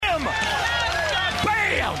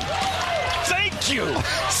rebound. Thank you,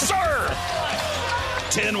 sir.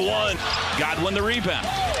 10-1. Godwin the rebound.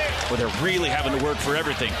 Well, they're really having to work for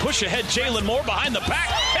everything. Push ahead, Jalen Moore behind the back.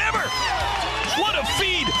 Hammer! What a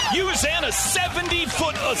feed! Uzan a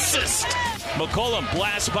 70-foot assist. McCollum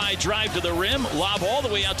blast by drive to the rim. Lob all the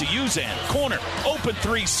way out to Uzan. Corner. Open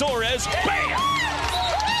three. Soares. Bam!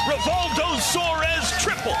 Rivaldo Soares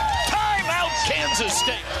triple. Timeout Kansas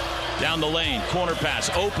State. Down the lane. Corner pass.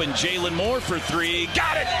 Open. Jalen Moore for three.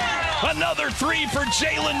 Got it! Another three for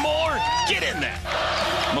Jalen Moore. Get in there.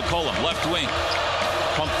 McCollum left wing.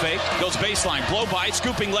 Pump fake. Goes baseline. Blow by.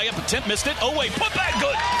 Scooping layup. Attempt. Missed it. Oh, wait. Put back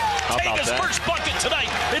good. Taga's first bucket tonight.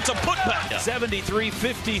 It's a putback.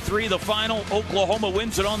 73-53 the final. Oklahoma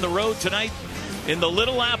wins it on the road tonight in the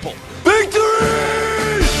Little Apple.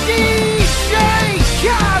 Victory! DJ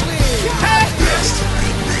Khaled!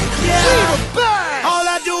 Yeah. All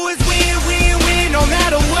I do is win, win, win, no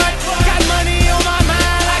matter what. Got money on my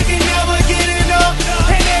mind, I can never get enough.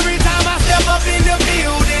 And every time I step up in the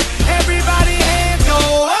building, everybody hands go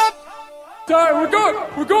up. Sorry,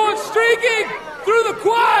 we're going streaking through the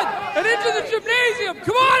quad and into the gymnasium.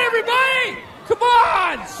 Come on, everybody! Come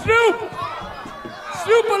on! Snoop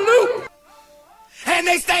a loop! And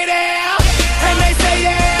they stay there, and they stay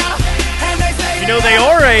there, and they stay there. You know, they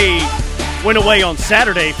went away on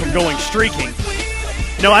Saturday from going streaking.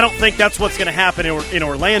 No, I don't think that's what's going to happen in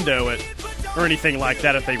Orlando or anything like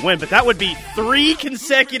that if they win. But that would be 3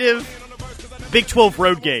 consecutive Big 12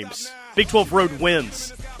 road games, Big 12 road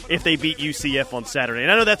wins if they beat UCF on Saturday.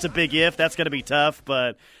 And I know that's a big if. That's going to be tough.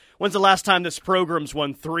 But when's the last time this program's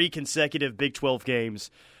won 3 consecutive Big 12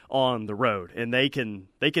 games on the road? And they can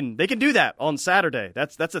do that on Saturday.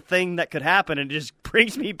 That's a thing that could happen. And it just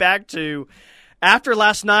brings me back to after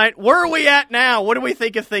last night. Where are we at now? What do we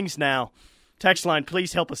think of things now? Text line,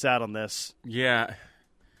 please help us out on this. Yeah.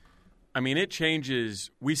 I mean, it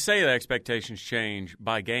changes. We say that expectations change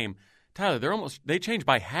by game. Tyler, they change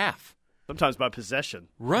by half. Sometimes by possession.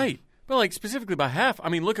 Right. But, like, specifically by half. I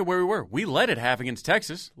mean, look at where we were. We led at half against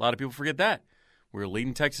Texas. A lot of people forget that. We were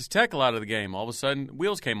leading Texas Tech a lot of the game. All of a sudden,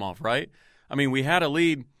 wheels came off, right? I mean, we had a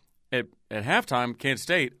lead at halftime, Kansas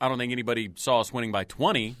State. I don't think anybody saw us winning by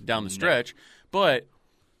 20 down the stretch. But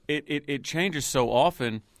it changes so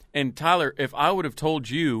often. And, Tyler, if I would have told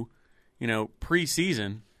you,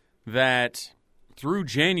 preseason that through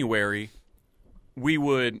January we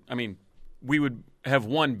would have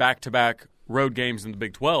won back-to-back road games in the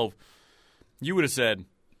Big 12, you would have said,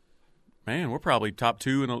 man, we're probably top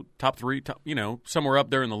 2 and top 3, somewhere up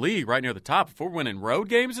there in the league, right near the top. If we're winning road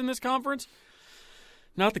games in this conference,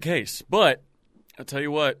 not the case. But I'll tell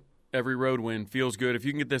you what, every road win feels good. If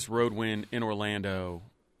you can get this road win in Orlando,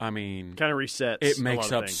 I mean, kind of resets. It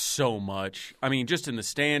makes up so much. I mean, just in the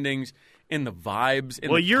standings, in the vibes,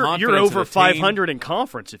 in well, the you're over 500 in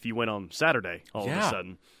conference if you win on Saturday. All of a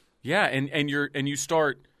sudden, yeah, and you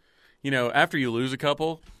start, after you lose a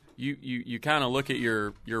couple, you kind of look at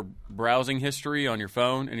your browsing history on your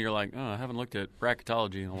phone, and you're like, oh, I haven't looked at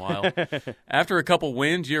bracketology in a while. After a couple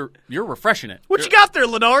wins, you're refreshing it. What you got there,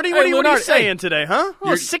 Lenardi? What are you saying today, huh?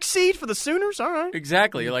 Oh, 6 seed for the Sooners? All right.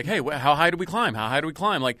 Exactly. You're like, hey, how high do we climb? How high do we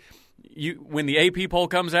climb? Like, when the AP poll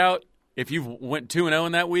comes out, if you went 2-0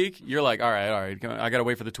 in that week, you're like, all right, I got to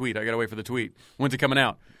wait for the tweet. When's it coming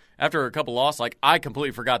out? After a couple losses, like, I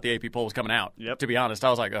completely forgot the AP poll was coming out. Yep. To be honest,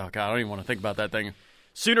 I was like, oh, God, I don't even want to think about that thing.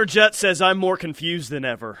 Sooner Jet says, I'm more confused than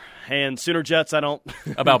ever. And Sooner Jets, I don't.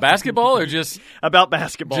 About basketball or just? About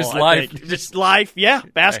basketball. Just life. Just life, yeah.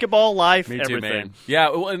 Basketball, life, Me everything. too, man. Yeah,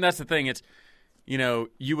 well, and that's the thing. It's,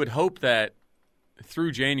 you would hope that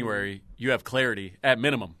through January you have clarity at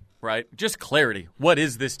minimum, right? Just clarity. What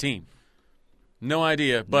is this team? No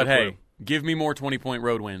idea, but hey, give me more 20-point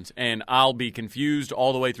road wins, and I'll be confused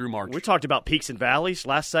all the way through March. We talked about peaks and valleys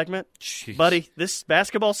last segment. Jeez. Buddy, this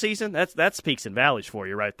basketball season, that's peaks and valleys for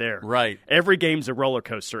you right there. Right. Every game's a roller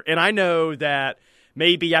coaster. And I know that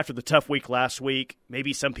maybe after the tough week last week,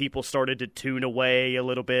 maybe some people started to tune away a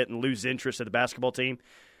little bit and lose interest in the basketball team.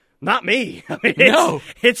 Not me. I mean,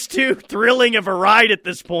 it's too thrilling of a ride at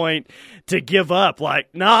this point to give up.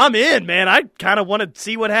 Like, no, I'm in, man. I kind of want to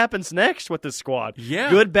see what happens next with this squad.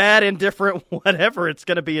 Yeah. Good, bad, indifferent, whatever. It's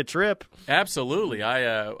going to be a trip. Absolutely. I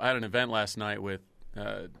had an event last night with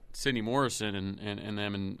Sydney Morrison and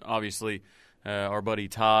them, and obviously our buddy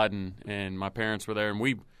Todd and my parents were there. And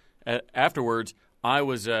we afterwards, I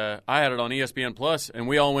had it on ESPN Plus, and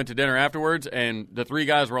we all went to dinner afterwards, and the 3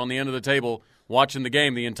 guys were on the end of the table watching the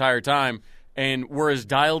game the entire time, and we're as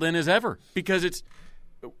dialed in as ever because it's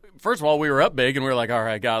 – first of all, we were up big, and we were like, all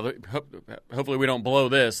right, God, hopefully we don't blow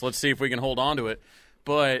this. Let's see if we can hold on to it.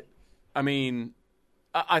 But, I mean,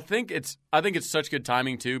 I think it's such good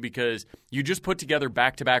timing too, because you just put together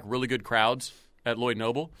back-to-back really good crowds at Lloyd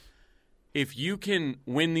Noble. If you can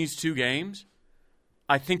win these 2 games,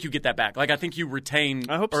 I think you get that back. Like, I think you retain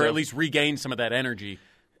or at least regain some of that energy.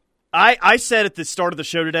 I said at the start of the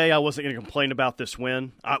show today I wasn't going to complain about this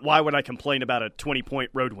win. Why would I complain about a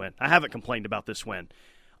 20-point road win? I haven't complained about this win.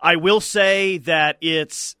 I will say that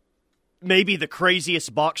it's maybe the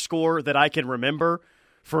craziest box score that I can remember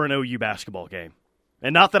for an OU basketball game.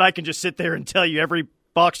 And not that I can just sit there and tell you every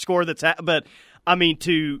box score that's but I mean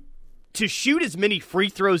to shoot as many free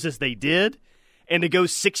throws as they did and to go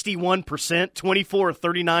 61%, 24 or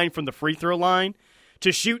 39 from the free throw line,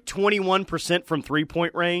 to shoot 21% from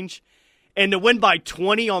three-point range, and to win by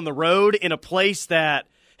 20 on the road in a place that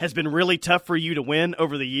has been really tough for you to win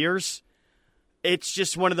over the years, it's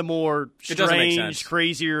just one of the more strange,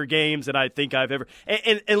 crazier games that I think I've ever –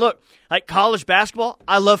 and look, like college basketball,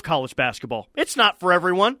 I love college basketball. It's not for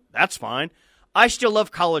everyone. That's fine. I still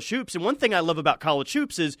love college hoops, and one thing I love about college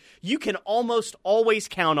hoops is you can almost always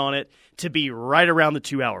count on it to be right around the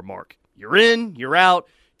 2-hour mark. You're in, you're out,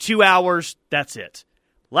 2 hours, that's it.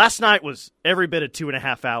 Last night was every bit of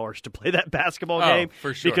 2.5 hours to play that basketball game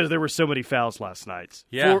for sure. Because there were so many fouls last night.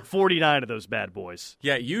 Yeah. 49 of those bad boys.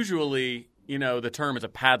 Yeah, usually, the term is a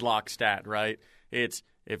padlock stat, right? It's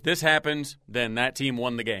if this happens, then that team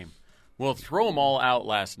won the game. Well, throw them all out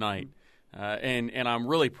last night. And I'm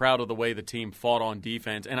really proud of the way the team fought on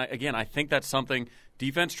defense. And I think that's something –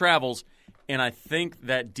 defense travels, and I think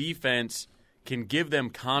that defense can give them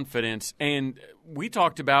confidence. And we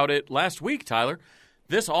talked about it last week, Tyler.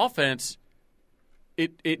 This offense,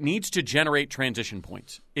 it needs to generate transition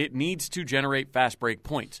points. It needs to generate fast break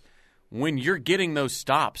points. When you're getting those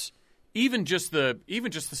stops, even just the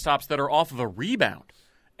stops that are off of a rebound,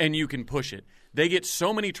 and you can push it. They get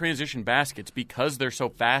so many transition baskets because they're so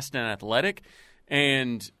fast and athletic,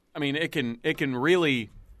 and I mean it can really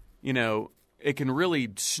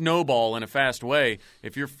snowball in a fast way.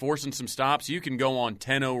 If you're forcing some stops, you can go on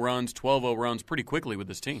 10-0 runs, 12-0 runs pretty quickly with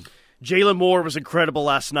this team. Jalen Moore was incredible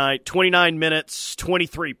last night. 29 minutes,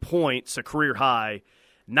 23 points, a career high.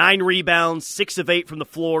 9 rebounds, 6 of 8 from the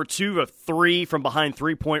floor, 2 of 3 from behind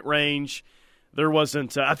three-point range. There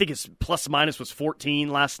wasn't I think his plus-minus was 14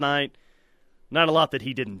 last night. Not a lot that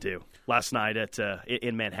he didn't do last night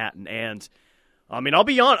in Manhattan. And, I mean, I'll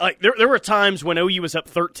be honest, like, there were times when OU was up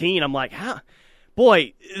 13. I'm like,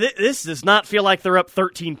 boy, this does not feel like they're up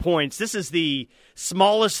 13 points. This is the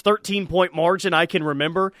smallest 13-point margin I can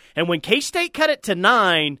remember. And when K-State cut it to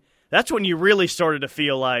 9, that's when you really started to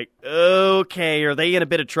feel like, okay, are they in a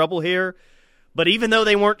bit of trouble here? But even though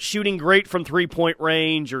they weren't shooting great from three-point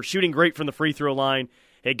range or shooting great from the free throw line,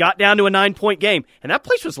 it got down to a 9-point game. And that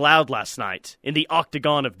place was loud last night in the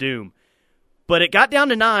Octagon of Doom. But it got down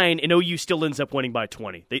to 9, and OU still ends up winning by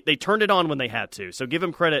 20. They turned it on when they had to. So give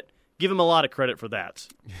them credit. Give them a lot of credit for that.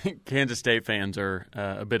 Kansas State fans are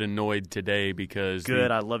a bit annoyed today because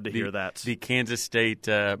I love to hear that. The Kansas State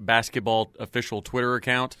basketball official Twitter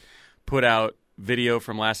account put out video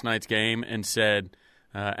from last night's game and said,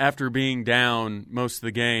 after being down most of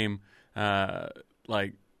the game, the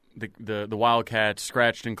Wildcats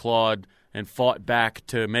scratched and clawed and fought back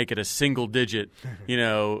to make it a single-digit,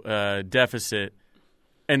 deficit.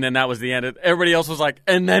 And then that was the end. Everybody else was like,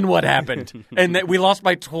 and then what happened? And we lost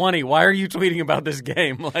by 20. Why are you tweeting about this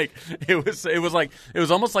game? Like it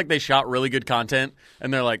was almost like they shot really good content,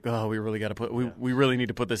 and they're like, oh, we really got to we really need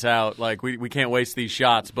to put this out. Like we can't waste these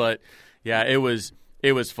shots. But yeah, it was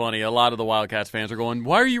funny. A lot of the Wildcats fans are going,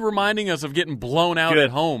 why are you reminding us of getting blown out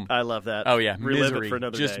at home? I love that. Oh yeah, relive misery. It for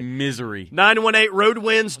another Just day. Misery. 9-1-8 road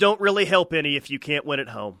wins don't really help any if you can't win at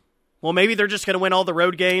home. Well, maybe they're just going to win all the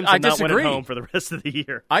road games and not win at home for the rest of the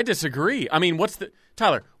year. I disagree. I mean, what's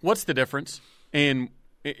the difference in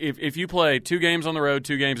if you play 2 games on the road,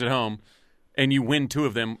 2 games at home, and you win 2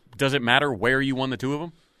 of them, does it matter where you won the 2 of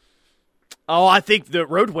them? Oh, I think the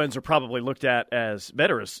road wins are probably looked at as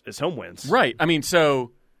better as home wins. Right. I mean,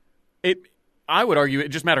 so I would argue it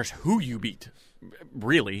just matters who you beat,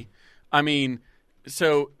 really. I mean,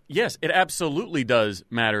 so, yes, it absolutely does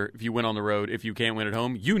matter if you win on the road, if you can't win at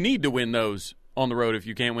home. You need to win those on the road if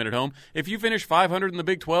you can't win at home. If you finish 500 in the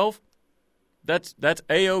Big 12, that's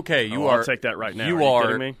A-okay. I'll take that right now. You are you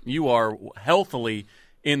kidding me? You are healthily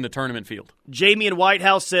in the tournament field. Jamie in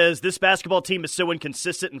Whitehouse says, this basketball team is so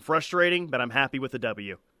inconsistent and frustrating, but I'm happy with the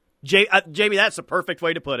W. Jamie, that's a perfect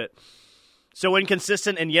way to put it. So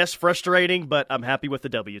inconsistent and, yes, frustrating, but I'm happy with the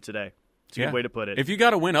W today. It's a good way to put it. If you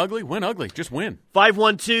got to win ugly, win ugly. Just win.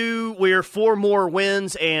 5-1-2, we're 4 more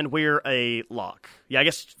wins, and we're a lock. Yeah, I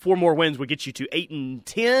guess 4 more wins would get you to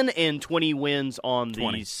 8-10 and 20 wins on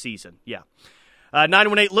the season. Yeah.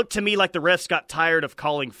 918 looked to me like the refs got tired of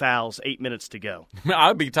calling fouls 8 minutes to go.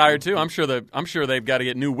 I'd be tired too. I'm sure they've got to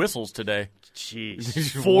get new whistles today.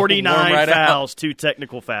 Jeez, 49 right fouls, 2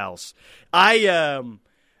 technical fouls.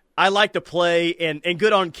 I like the play, and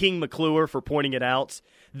good on King McClure for pointing it out.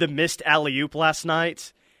 The missed alley-oop last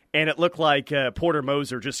night, and it looked like Porter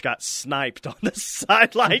Moser just got sniped on the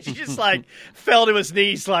sideline. He just fell to his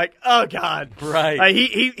knees like, oh, God. Right.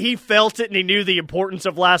 He felt it, and he knew the importance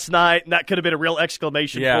of last night, and that could have been a real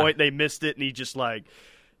exclamation point. They missed it, and he just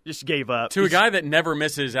gave up. To a guy that never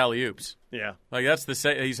misses alley-oops. Yeah.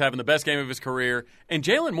 He's having the best game of his career. And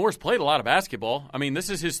Jalen Moore's played a lot of basketball. I mean, this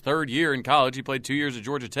is his 3rd year in college. He played 2 years at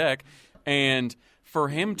Georgia Tech. And for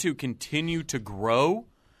him to continue to grow,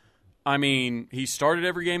 I mean, he started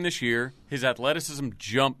every game this year. His athleticism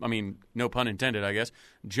no pun intended, I guess,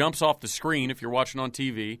 jumps off the screen if you're watching on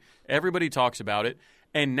TV. Everybody talks about it.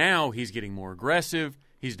 And now he's getting more aggressive.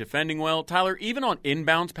 He's defending well. Tyler, even on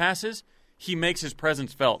inbounds passes, he makes his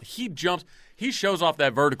presence felt. He jumps. He shows off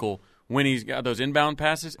that vertical when he's got those inbound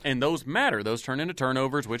passes, and those matter. Those turn into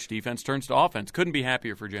turnovers, which defense turns to offense. Couldn't be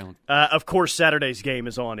happier for Jalen. Of course, Saturday's game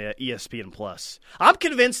is on ESPN+. I'm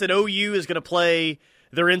convinced that OU is going to play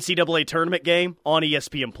their NCAA tournament game on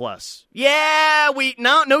ESPN+. Yeah,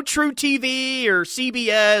 no True TV or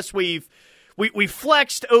CBS. We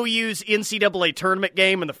flexed OU's NCAA tournament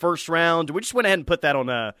game in the first round. We just went ahead and put that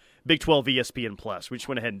on Big 12 ESPN+. We just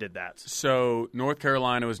went ahead and did that. So North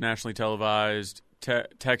Carolina was nationally televised.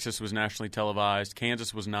 Texas was nationally televised.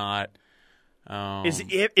 Kansas was not.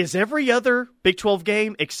 Is every other Big 12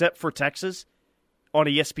 game except for Texas on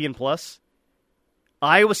ESPN+?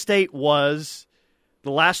 Iowa State was.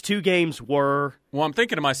 The last 2 games were. Well, I'm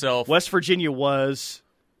thinking to myself. West Virginia was.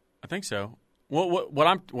 I think so. What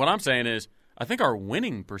I'm saying is, I think our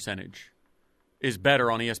winning percentage is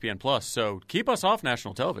better on ESPN+. So keep us off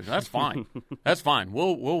national television. That's fine. That's fine.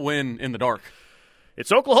 We'll win in the dark.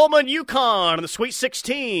 It's Oklahoma and UConn in the Sweet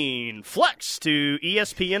 16. Flex to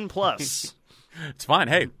ESPN+. It's fine.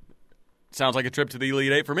 Hey, sounds like a trip to the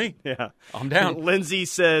Elite Eight for me. Yeah. I'm down. Lindsay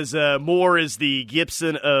says Moore is the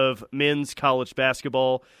Gibson of men's college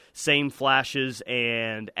basketball. Same flashes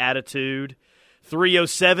and attitude.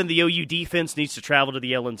 307, the OU defense needs to travel to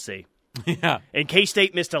the LNC. Yeah. And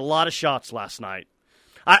K-State missed a lot of shots last night.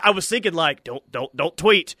 I was thinking, don't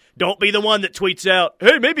tweet. Don't be the one that tweets out,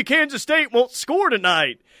 hey, maybe Kansas State won't score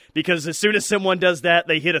tonight. Because as soon as someone does that,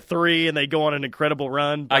 they hit a 3 and they go on an incredible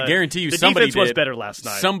run. But I guarantee you the somebody defense was better last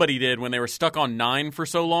night. Somebody did when they were stuck on 9 for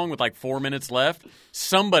so long with 4 minutes left.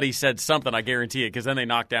 Somebody said something, I guarantee it, because then they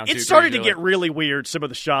knocked down 2 It started to get really weird, some of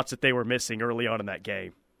the shots that they were missing early on in that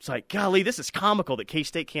game. It's like, golly, this is comical that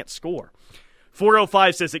K-State can't score.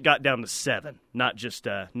 405 says it got down to 7, not just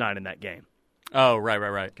 9 in that game. Oh, right.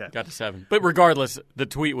 Okay. Got to 7. But regardless, the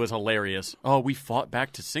tweet was hilarious. Oh, we fought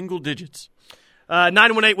back to single digits.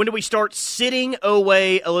 918, when do we start sitting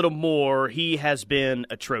Oweh a little more? He has been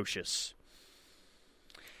atrocious.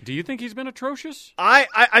 Do you think he's been atrocious?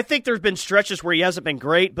 I think there's been stretches where he hasn't been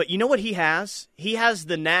great, but you know what he has? He has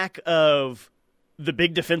the knack of the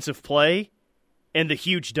big defensive play and the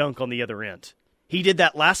huge dunk on the other end. He did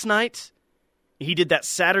that last night. He did that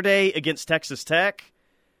Saturday against Texas Tech.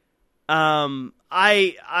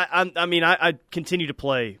 I continue to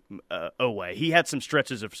play Oweh. He had some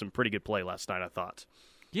stretches of some pretty good play last night, I thought.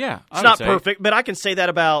 Yeah, it's not perfect, but I can say that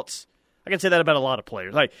about a lot of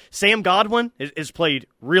players. Like Sam Godwin has played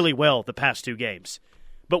really well the past 2 games,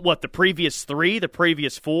 but the previous 3, the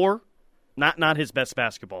previous 4, not his best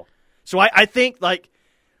basketball. So I think like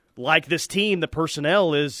this team, the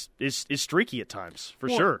personnel is streaky at times for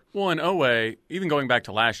sure. Well, in Oweh, even going back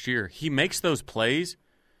to last year, he makes those plays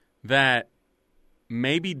that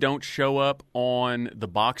maybe don't show up on the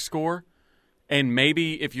box score, and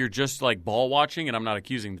maybe if you're just ball watching, and I'm not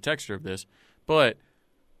accusing the texter of this, but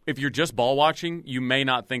if you're just ball watching, you may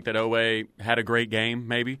not think that Oweh had a great game,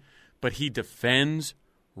 maybe, but he defends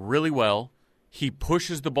really well. He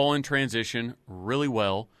pushes the ball in transition really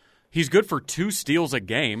well. He's good for 2 steals a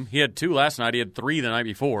game. He had 2 last night. He had 3 the night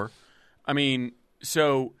before. I mean,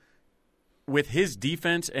 so with his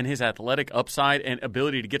defense and his athletic upside and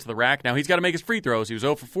ability to get to the rack, now he's got to make his free throws. He was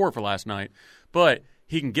 0 for 4 last night. But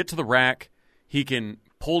he can get to the rack. He can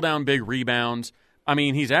pull down big rebounds. I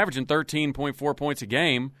mean, he's averaging 13.4 points a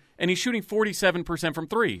game, and he's shooting 47% from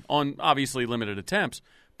 3 on obviously limited attempts.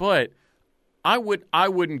 But I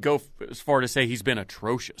wouldn't go as far to say he's been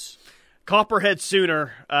atrocious. Copperhead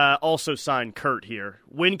Sooner also signed Kurt here.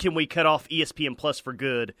 When can we cut off ESPN Plus for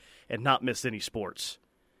good and not miss any sports?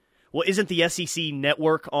 Well, isn't the SEC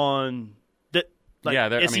Network on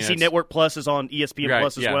SEC Network Plus is on ESPN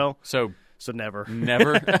Plus as well? So So never.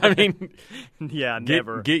 Never? I mean, yeah,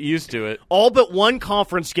 never. Get used to it. All but one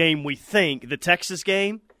conference game, we think, the Texas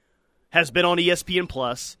game, has been on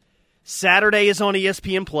ESPN+. Saturday is on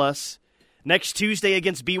ESPN+. Next Tuesday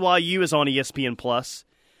against BYU is on ESPN+.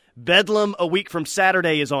 Bedlam a week from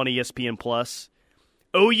Saturday is on ESPN+.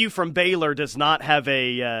 OU from Baylor does not have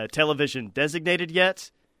a television designated yet.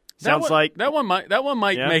 Sounds like that one might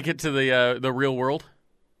make it to the real world.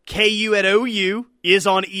 KU at OU is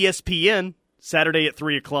on ESPN Saturday at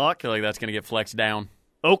 3 o'clock. I feel like that's going to get flexed down.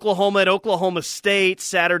 Oklahoma at Oklahoma State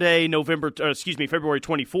Saturday, February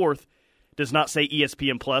 24th does not say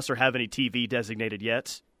ESPN Plus or have any TV designated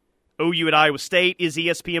yet. OU at Iowa State is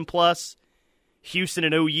ESPN Plus. Houston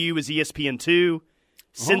and OU is ESPN 2.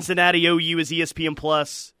 Cincinnati OU is ESPN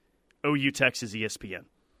Plus. OU Texas ESPN.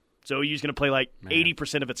 So OU's going to play like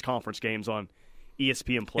 80% of its conference games on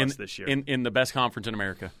ESPN Plus this year. In the best conference in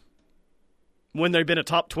America. When they've been a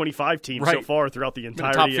top 25 team so far throughout the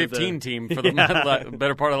entirety of the top 15 team for the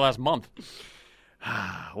better part of the last month.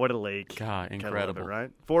 What a league. God, incredible.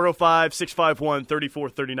 Right?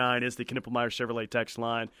 405-651-3439 is the Knippelmeyer Chevrolet text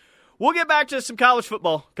line. We'll get back to some college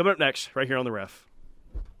football coming up next right here on The Ref.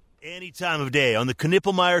 Any time of day on the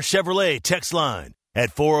Knippelmeyer Chevrolet text line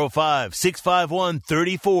at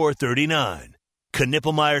 405-651-3439.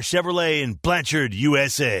 Knippelmeyer Chevrolet in Blanchard,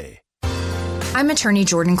 USA. I'm attorney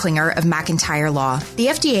Jordan Klinger of McIntyre Law. The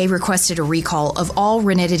FDA requested a recall of all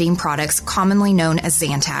ranitidine products commonly known as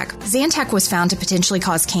Zantac. Zantac was found to potentially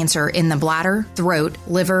cause cancer in the bladder, throat,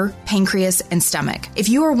 liver, pancreas, and stomach. If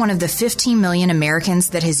you are one of the 15 million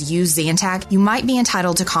Americans that has used Zantac, you might be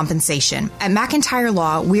entitled to compensation. At McIntyre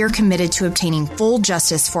Law, we are committed to obtaining full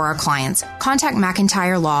justice for our clients. Contact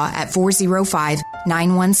McIntyre Law at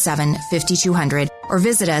 405-917-5200 or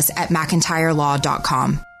visit us at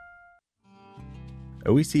McIntyreLaw.com.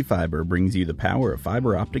 OEC Fiber brings you the power of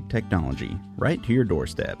fiber optic technology right to your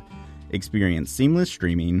doorstep. Experience seamless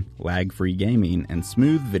streaming, lag-free gaming, and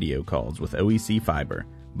smooth video calls with OEC Fiber.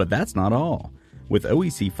 But that's not all. With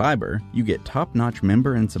OEC Fiber, you get top-notch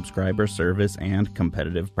member and subscriber service and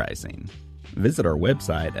competitive pricing. Visit our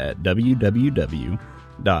website at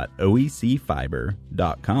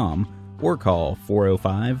www.oecfiber.com or call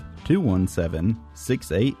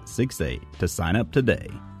 405-217-6868 to sign up today.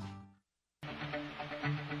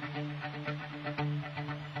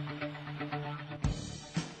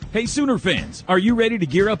 Hey Sooner fans, are you ready to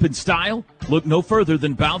gear up in style? Look no further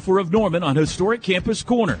than Balfour of Norman on historic Campus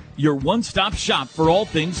Corner, your one-stop shop for all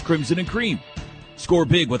things Crimson and Cream. Score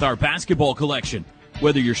big with our basketball collection.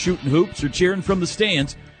 Whether you're shooting hoops or cheering from the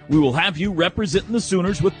stands, we will have you representing the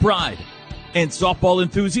Sooners with pride. And softball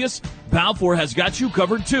enthusiasts, Balfour has got you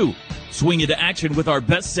covered too. Swing into action with our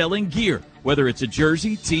best-selling gear, whether it's a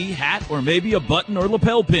jersey, tee, hat, or maybe a button or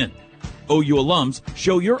lapel pin. OU alums,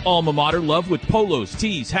 show your alma mater love with polos,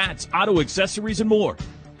 tees, hats, auto accessories, and more.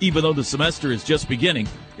 Even though the semester is just beginning,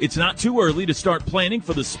 it's not too early to start planning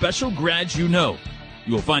for the special grads you know.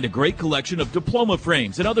 You will find a great collection of diploma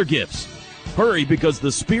frames and other gifts. Hurry, because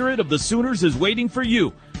the spirit of the Sooners is waiting for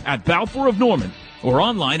you at Balfour of Norman or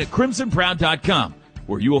online at crimsonproud.com,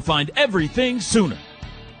 where you will find everything Sooner.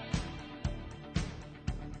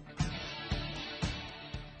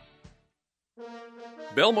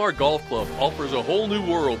 Belmar Golf Club offers a whole new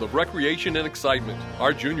world of recreation and excitement.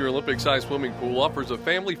 Our Junior Olympic-sized swimming pool offers a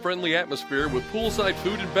family-friendly atmosphere with poolside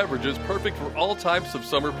food and beverages perfect for all types of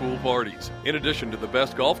summer pool parties. In addition to the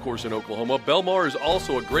best golf course in Oklahoma, Belmar is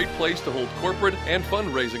also a great place to hold corporate and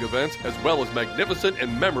fundraising events, as well as magnificent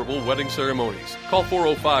and memorable wedding ceremonies. Call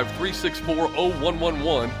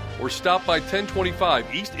 405-364-0111 or stop by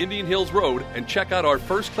 1025 East Indian Hills Road and check out our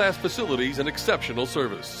first-class facilities and exceptional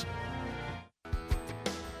service.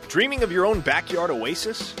 Dreaming of your own backyard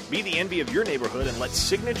oasis? Be the envy of your neighborhood and let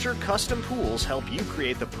Signature Custom Pools help you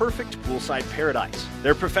create the perfect poolside paradise.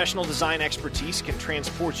 Their professional design expertise can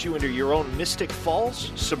transport you into your own Mystic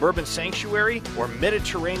Falls, suburban sanctuary, or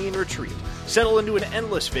Mediterranean retreat. Settle into an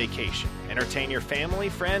endless vacation. Entertain your family,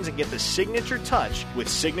 friends, and get the signature touch with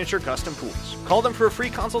Signature Custom Pools. Call them for a free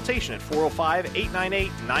consultation at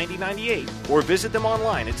 405-898-9098 or visit them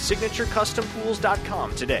online at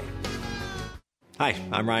signaturecustompools.com today. Hi,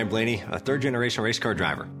 I'm Ryan Blaney, a third-generation race car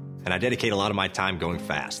driver, and I dedicate a lot of my time going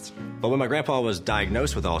fast. But when my grandpa was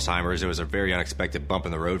diagnosed with Alzheimer's, it was a very unexpected bump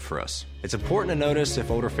in the road for us. It's important to notice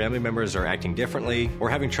if older family members are acting differently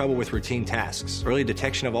or having trouble with routine tasks. Early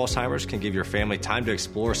detection of Alzheimer's can give your family time to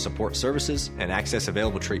explore support services and access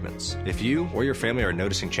available treatments. If you or your family are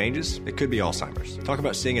noticing changes, it could be Alzheimer's. Talk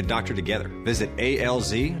about seeing a doctor together. Visit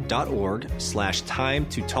alz.org/time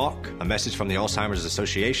to talk. A message from the Alzheimer's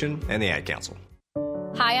Association and the Ad Council.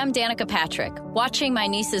 Hi, I'm Danica Patrick. Watching my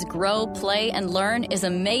nieces grow, play, and learn is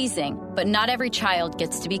amazing, but not every child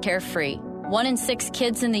gets to be carefree. 1 in 6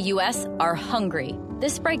 kids in the U.S. are hungry.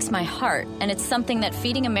 This breaks my heart, and it's something that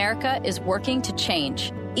Feeding America is working to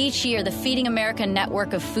change. Each year, the Feeding America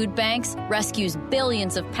network of food banks rescues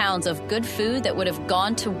billions of pounds of good food that would have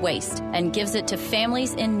gone to waste and gives it to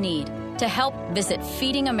families in need. To help, visit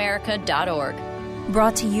feedingamerica.org.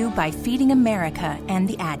 Brought to you by Feeding America and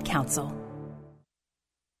the Ad Council.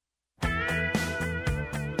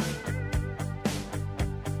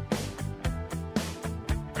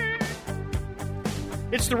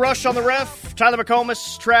 It's the Rush on the Ref. Tyler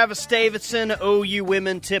McComas, Travis Davidson, OU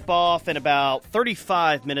women tip off in about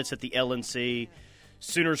 35 minutes at the LNC.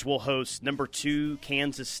 Sooners will host number 2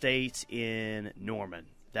 Kansas State in Norman.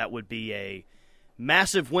 That would be a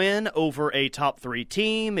massive win over a top 3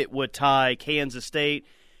 team. It would tie Kansas State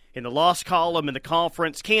in the loss column in the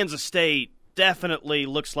conference. Kansas State definitely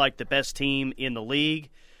looks like the best team in the league.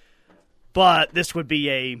 But this would be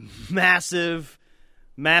a massive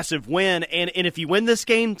win, and if you win this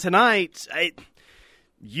game tonight,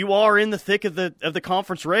 you are in the thick of the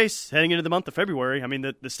conference race heading into the month of February. I mean,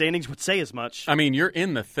 the standings would say as much. I mean, you're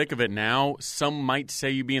in the thick of it now. Some might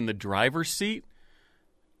say you be in the driver's seat.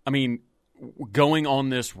 I mean, going on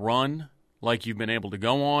this run like you've been able to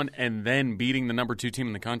go on, and then beating the number 2 team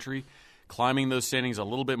in the country, climbing those standings a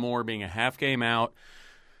little bit more, being a half game out.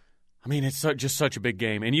 I mean, it's just such a big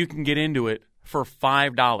game, and you can get into it for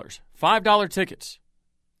 $5. $5 tickets.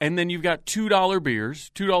 And then you've got $2 beers,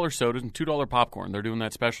 $2 sodas, and $2 popcorn. They're doing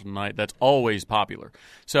that special tonight. That's always popular.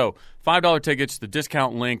 So $5 tickets. The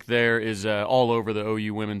discount link there is all over the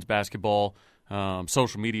OU women's basketball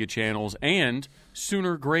social media channels. And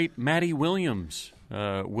Sooner great Maddie Williams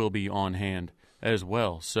will be on hand as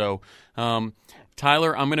well. So,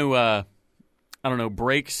 Tyler, I'm going to,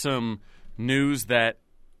 break some news that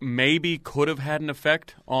maybe could have had an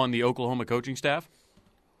effect on the Oklahoma coaching staff.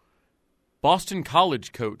 Boston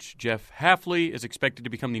College coach Jeff Hafley is expected to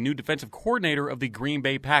become the new defensive coordinator of the Green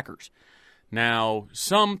Bay Packers. Now,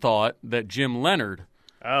 some thought that Jim Leonhard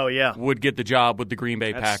would get the job with the Green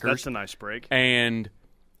Bay Packers. That's a nice break. And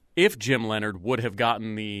if Jim Leonhard would have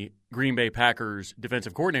gotten the Green Bay Packers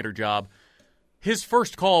defensive coordinator job, his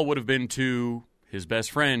first call would have been to his best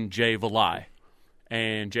friend, Jay Valai.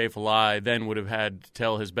 And Jay Valai then would have had to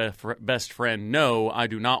tell his best friend, no, I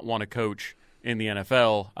do not want to coach in the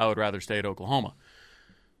NFL. I would rather stay at Oklahoma.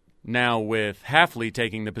 Now, with Hafley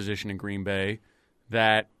taking the position in Green Bay,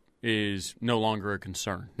 that is no longer a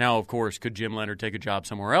concern. Now, of course, could Jim Leonhard take a job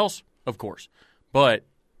somewhere else? Of course. But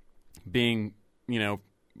being,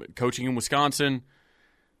 coaching in Wisconsin,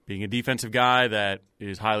 being a defensive guy that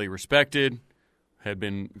is highly respected, had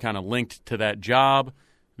been kind of linked to that job,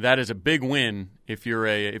 that is a big win if you're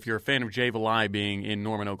a fan of Jay Valai being in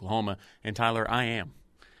Norman, Oklahoma. And Tyler, I am.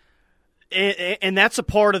 And that's a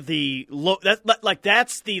part of the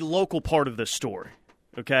that's the local part of the story,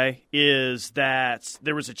 okay, is that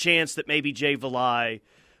there was a chance that maybe Jay Valai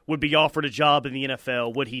would be offered a job in the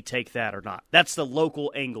NFL. Would he take that or not? That's the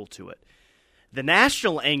local angle to it. The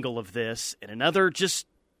national angle of this, and another just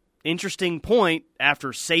interesting point,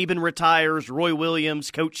 after Saban retires, Roy Williams,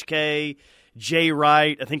 Coach K, Jay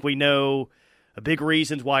Wright, I think we know a big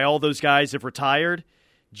reasons why all those guys have retired.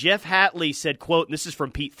 Jeff Hafley said, quote, and this is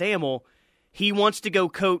from Pete Thamel, he wants to go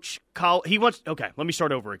coach okay, let me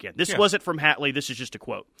start over again. This wasn't from Hafley. This is just a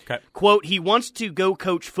quote. Okay. Quote, he wants to go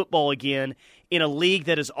coach football again in a league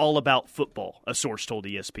that is all about football, a source told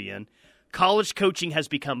ESPN. College coaching has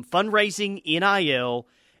become fundraising, NIL,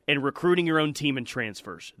 and recruiting your own team and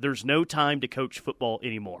transfers. There's no time to coach football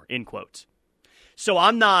anymore, end quotes. So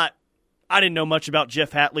I didn't know much about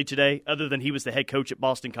Jeff Hafley today other than he was the head coach at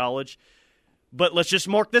Boston College. But let's just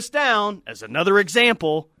mark this down as another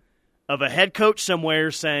example of a head coach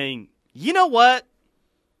somewhere saying, you know what?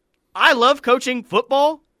 I love coaching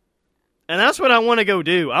football, and that's what I want to go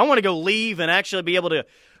do. I want to go leave and actually be able to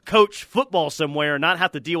coach football somewhere and not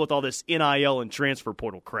have to deal with all this NIL and transfer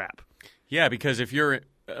portal crap. Yeah, because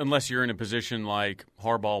unless you're in a position like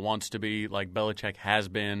Harbaugh wants to be, like Belichick has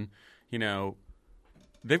been,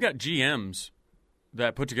 they've got GMs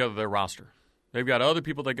that put together their roster. They've got other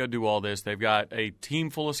people that go do all this. They've got a team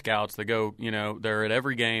full of scouts that go, they're at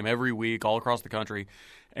every game, every week, all across the country.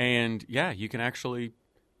 And, yeah, you can actually,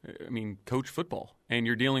 coach football. And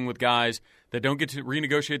you're dealing with guys that don't get to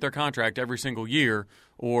renegotiate their contract every single year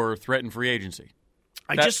or threaten free agency.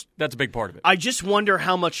 That's a big part of it. I just wonder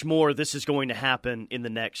how much more this is going to happen in the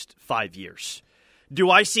next 5 years. Do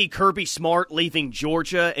I see Kirby Smart leaving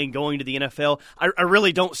Georgia and going to the NFL? I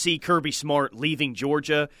really don't see Kirby Smart leaving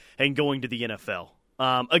Georgia and going to the NFL.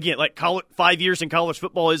 Again, like 5 years in college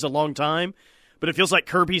football is a long time, but it feels like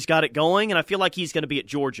Kirby's got it going, and I feel like he's going to be at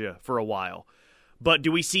Georgia for a while. But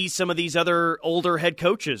do we see some of these other older head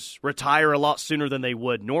coaches retire a lot sooner than they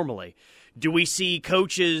would normally? Do we see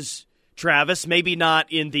coaches, Travis, maybe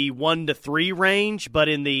not in the 1 to 3 range, but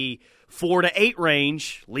in the 4 to 8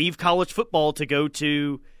 range, leave college football to go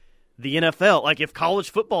to the NFL? Like, if college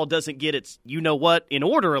football doesn't get its you-know-what in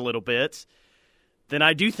order a little bit, then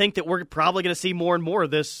I do think that we're probably going to see more and more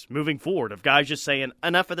of this moving forward, of guys just saying,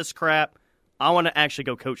 enough of this crap, I want to actually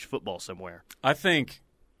go coach football somewhere. I think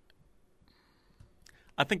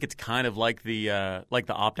it's kind of like the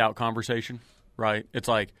opt-out conversation, right? It's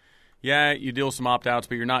like, yeah, you deal with some opt-outs,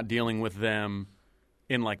 but you're not dealing with them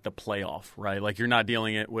in like the playoff, right? Like you're not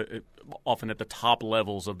dealing it with often at the top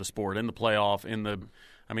levels of the sport in the playoff.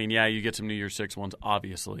 You get some New Year's Six ones,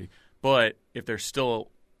 obviously, but if there's still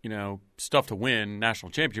stuff to win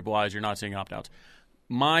national championship wise, you're not seeing opt-outs.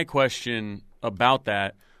 My question about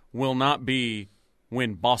that will not be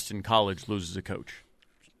when Boston College loses a coach.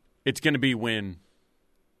 It's going to be when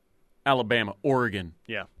Alabama, Oregon,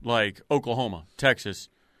 like Oklahoma, Texas,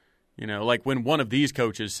 like when one of these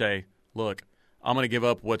coaches say, look, I'm going to give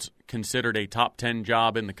up what's considered a top 10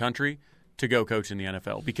 job in the country to go coach in the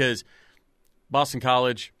NFL. Because Boston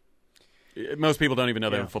College, most people don't even know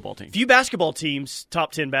they have a football team. Few basketball teams,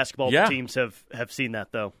 top 10 basketball teams have seen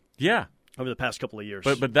that, though. Yeah. Over the past couple of years.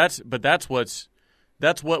 But that's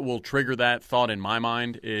what will trigger that thought in my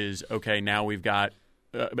mind is, okay, now we've got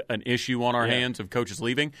an issue on our hands of coaches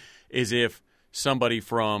leaving, is if somebody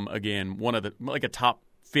from, again, one of the like a top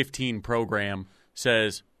 15 program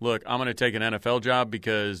says, look, I'm going to take an NFL job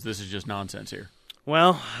because this is just nonsense here.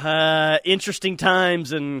 Well, interesting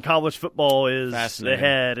times in college football is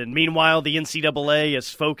ahead. And meanwhile, the NCAA is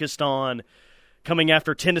focused on coming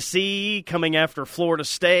after Tennessee, coming after Florida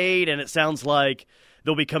State, and it sounds like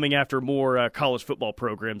they'll be coming after more college football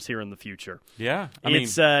programs here in the future. Yeah.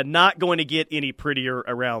 It's not going to get any prettier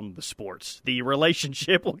around the sports. The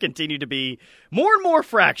relationship will continue to be more and more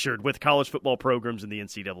fractured with college football programs in the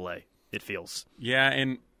NCAA, it feels. Yeah,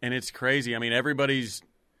 and it's crazy. I mean, everybody's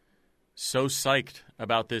so psyched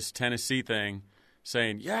about this Tennessee thing,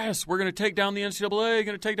 saying, yes, we're going to take down the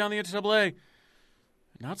NCAA,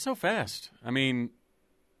 Not so fast. I mean,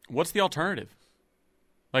 what's the alternative?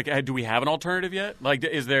 Like, do we have an alternative yet? Like,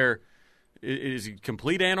 is it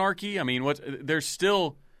complete anarchy? I mean, there's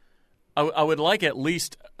still I would like at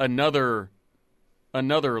least another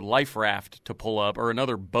life raft to pull up or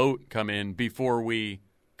another boat come in before we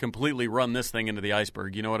completely run this thing into the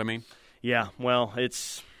iceberg. You know what I mean? Yeah, well,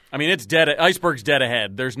 it's dead. Iceberg's dead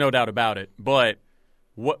ahead. There's no doubt about it. But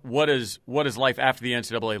what does life after the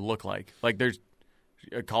NCAA look like? Like, there's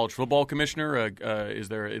a college football commissioner? Is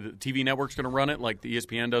there a TV network's going to run it like the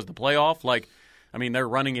ESPN does the playoff? Like, I mean, they're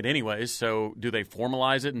running it anyways. So do they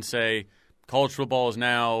formalize it and say college football is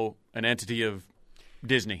now an entity of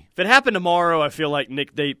Disney? If it happened tomorrow, I feel like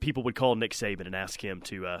people would call Nick Saban and ask him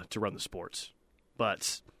to run the sports.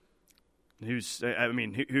 But who knows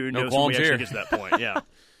when we actually get to that point? Yeah.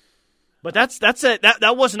 But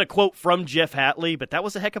that wasn't a quote from Jeff Hatley, but that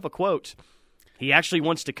was a heck of a quote. He actually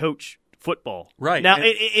wants to coach football. Right. Now,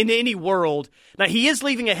 in any world, now he is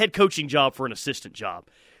leaving a head coaching job for an assistant job.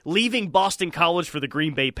 Leaving Boston College for the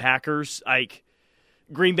Green Bay Packers,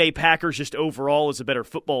 Green Bay Packers just overall is a better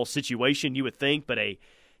football situation, you would think, but a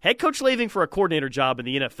head coach leaving for a coordinator job in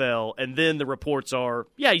the NFL, and then the reports are,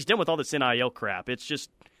 yeah, he's done with all this NIL crap. It's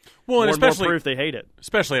just more and more proof they hate it.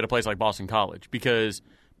 Especially at a place like Boston College, because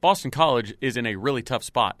Boston College is in a really tough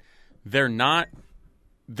spot. They're not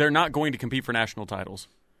going to compete for national titles.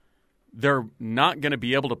 They're not going to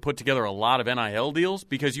be able to put together a lot of NIL deals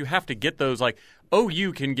because you have to get those. Like,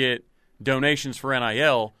 OU can get donations for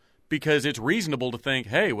NIL because it's reasonable to think,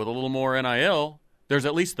 hey, with a little more NIL, there's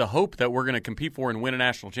at least the hope that we're going to compete for and win a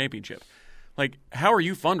national championship. Like, how are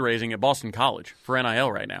you fundraising at Boston College for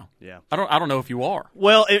NIL right now? Yeah, I don't know if you are.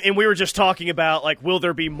 Well, and we were just talking about, like, will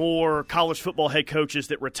there be more college football head coaches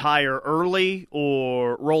that retire early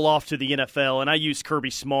or roll off to the NFL? And I use Kirby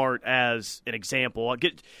Smart as an example.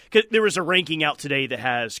 There was a ranking out today that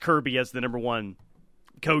has Kirby as the number one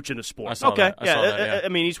coach in the sport. I saw that. I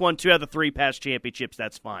mean, he's won 2 out of the 3 past championships.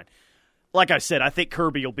 That's fine. Like I said, I think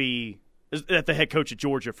Kirby will be at the head coach at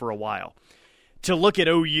Georgia for a while. To look at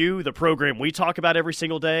OU, the program we talk about every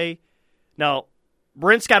single day. Now,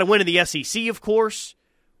 Brent's got to win in the SEC, of course,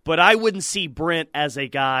 but I wouldn't see Brent as a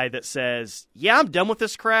guy that says, yeah, I'm done with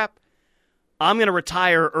this crap. I'm going to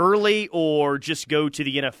retire early or just go to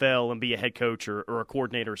the NFL and be a head coach or a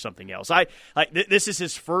coordinator or something else. This is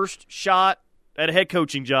his first shot at a head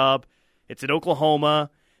coaching job. It's at Oklahoma.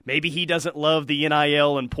 maybe he doesn't love the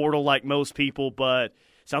NIL and portal like most people, but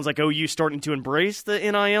sounds like OU's starting to embrace the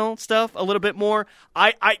NIL stuff a little bit more.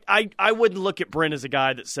 I wouldn't look at Brent as a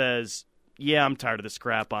guy that says, yeah, I'm tired of this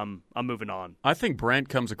crap. I'm moving on. I think Brent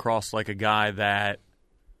comes across like a guy that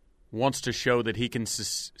wants to show that he can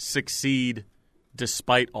succeed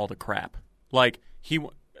despite all the crap. Like,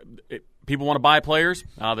 people want to buy players.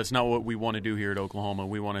 That's not what we want to do here at Oklahoma.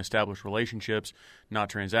 We want to establish relationships, not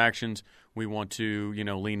transactions. We want to,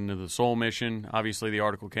 lean into the soul mission. Obviously, the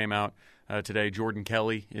article came out today. Jordan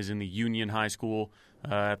Kelly is in the Union High School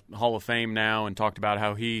Hall of Fame now and talked about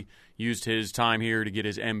how he used his time here to get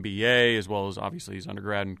his MBA as well as, obviously, his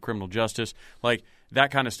undergrad in criminal justice. Like,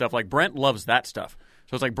 that kind of stuff. Like, Brent loves that stuff.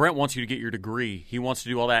 So it's like Brent wants you to get your degree. He wants to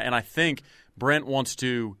do all that. And I think Brent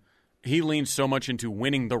he leans so much into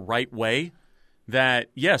winning the right way that,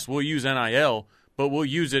 yes, we'll use NIL, but we'll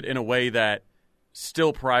use it in a way that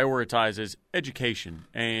still prioritizes education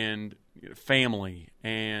and family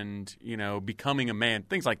and, becoming a man,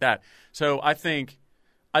 things like that. So I think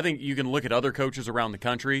you can look at other coaches around the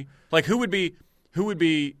country. Like, who would be,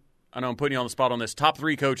 I know I'm putting you on the spot on this, top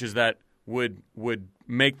 3 coaches that would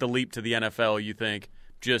make the leap to the NFL, you think,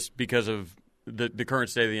 just because of the current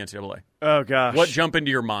state of the NCAA? Oh, gosh. What jump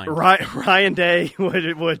into your mind? Ryan Day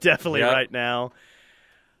would definitely right now.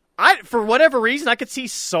 For whatever reason, I could see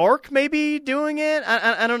Sark maybe doing it.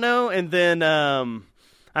 I don't know. And then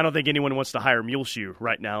I don't think anyone wants to hire Muleshoe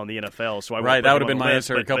right now in the NFL. So that would have been my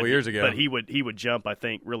answer a couple years ago. But he would jump, I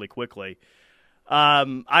think, really quickly.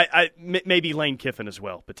 Maybe Lane Kiffin as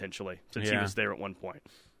well, potentially, since he was there at one point.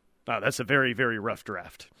 That's a very, very rough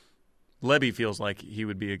draft. Lebby feels like he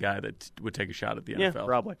would be a guy that would take a shot at the NFL. Yeah,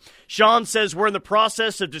 probably. Sean says, we're in the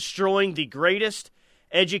process of destroying the greatest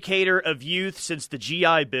educator of youth since the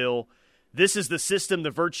GI Bill. This is the system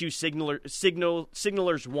the virtue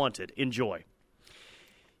signalers wanted. Enjoy.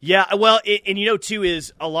 Yeah, well, and too,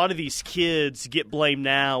 is a lot of these kids get blamed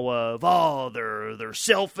now of, they're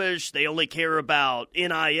selfish, they only care about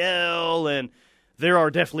NIL, and there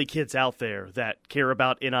are definitely kids out there that care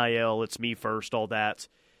about NIL, it's me first, all that.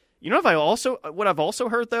 What I've also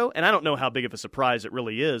heard, though, and I don't know how big of a surprise it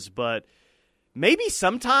really is, but maybe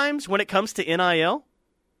sometimes when it comes to NIL,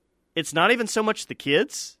 it's not even so much the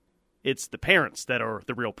kids, it's the parents that are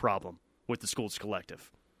the real problem with the school's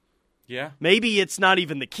collective. Yeah. Maybe it's not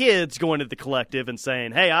even the kids going to the collective and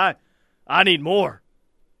saying, hey, I need more.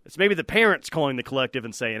 It's maybe the parents calling the collective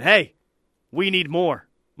and saying, hey, we need more.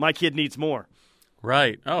 My kid needs more.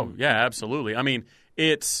 Right. Oh, yeah, absolutely. I mean,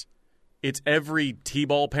 it's every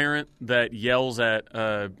T-ball parent that yells at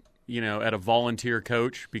at a volunteer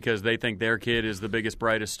coach because they think their kid is the biggest,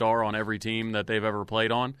 brightest star on every team that they've ever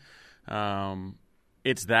played on.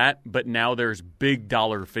 It's that, but now there's big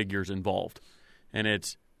dollar figures involved. And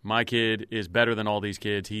it's, my kid is better than all these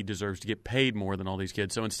kids. He deserves to get paid more than all these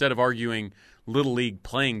kids. So instead of arguing Little League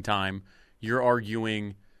playing time, you're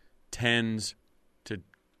arguing tens to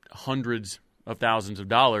hundreds of thousands of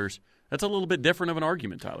dollars. That's a little bit different of an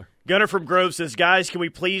argument, Tyler. Gunnar from Grove says, guys, can we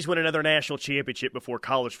please win another national championship before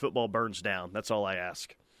college football burns down? That's all I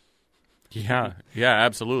ask. Yeah,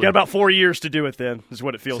 absolutely. Got about 4 years to do it then, is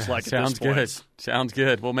what it feels like at this point. Sounds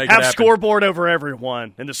good. We'll make it happen. Have scoreboard over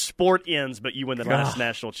everyone, and the sport ends, but you win the last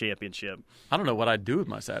national championship. I don't know what I'd do with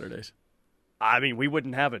my Saturdays. I mean, we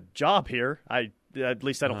wouldn't have a job here. At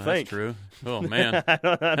least I don't think. That's true. Oh, man.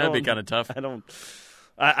 That'd be kind of tough.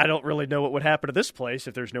 I don't really know what would happen to this place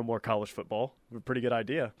if there's no more college football. A pretty good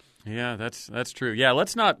idea. Yeah, that's true. Yeah,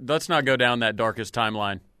 let's not go down that darkest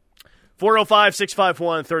timeline.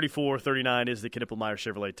 405-651-3439 is the Knippelmeyer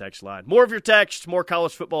Chevrolet text line. More of your texts, more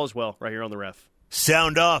college football as well, right here on the Ref.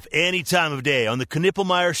 Sound off any time of day on the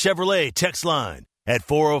Knippelmeyer Chevrolet text line at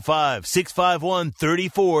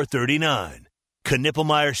 405-651-3439.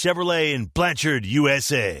 Knippelmeyer Chevrolet in Blanchard,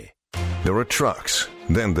 USA. There are trucks,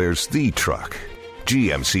 then there's the truck.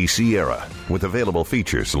 GMC Sierra, with available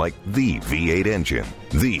features like the V8 engine,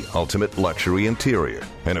 the ultimate luxury interior,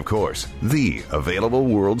 and of course, the available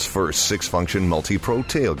world's first 6-function multi-pro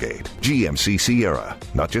tailgate. GMC Sierra,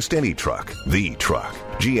 not just any truck, the truck.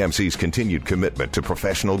 GMC's continued commitment to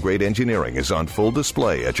professional-grade engineering is on full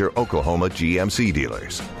display at your Oklahoma GMC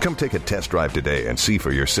dealers. Come take a test drive today and see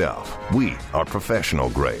for yourself. We are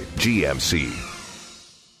professional-grade GMC.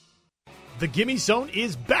 The Gimme Zone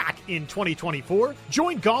is back in 2024.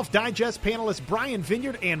 Join Golf Digest panelist Brian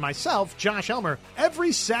Vineyard and myself, Josh Elmer,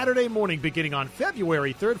 every Saturday morning beginning on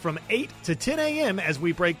February 3rd from 8 to 10 a.m. as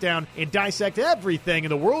we break down and dissect everything in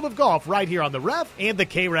the world of golf right here on the Ref and the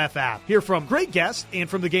KREF app. Hear from great guests and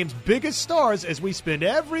from the game's biggest stars as we spend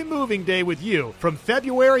every moving day with you. From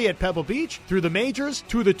February at Pebble Beach through the majors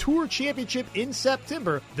to the Tour Championship in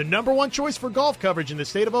September, the number one choice for golf coverage in the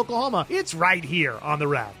state of Oklahoma, it's right here on the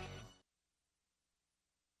Ref.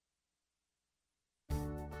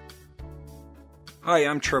 Hi,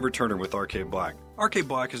 I'm Trevor Turner with Arcade Black. Arcade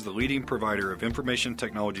Black is the leading provider of information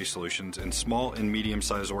technology solutions in small and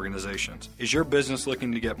medium-sized organizations. Is your business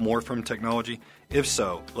looking to get more from technology? If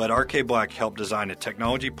so, let Arcade Black help design a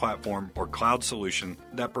technology platform or cloud solution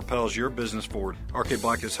that propels your business forward. Arcade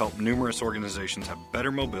Black has helped numerous organizations have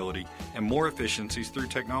better mobility and more efficiencies through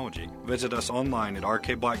technology. Visit us online at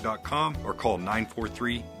arcadeblack.com or call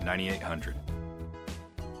 943-9800.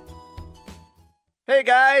 Hey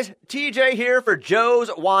guys, TJ here for Joe's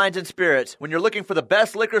Wines and Spirits. When you're looking for the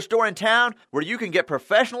best liquor store in town where you can get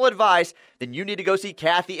professional advice, then you need to go see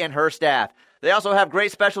Kathy and her staff. They also have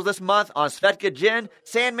great specials this month on Svedka Gin,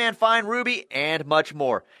 Sandman Fine Ruby, and much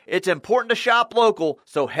more. It's important to shop local,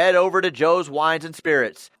 so head over to Joe's Wines and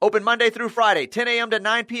Spirits. Open Monday through Friday, 10 a.m. to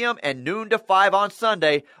 9 p.m. and noon to 5 on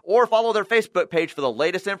Sunday, or follow their Facebook page for the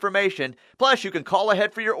latest information. Plus, you can call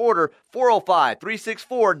ahead for your order,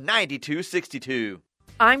 405-364-9262.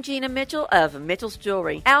 I'm Gina Mitchell of Mitchell's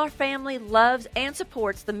Jewelry. Our family loves and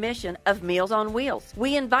supports the mission of Meals on Wheels.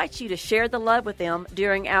 We invite you to share the love with them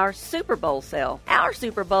during our Super Bowl sale. Our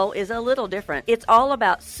Super Bowl is a little different. It's all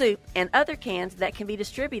about soup and other cans that can be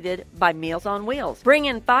distributed by Meals on Wheels. Bring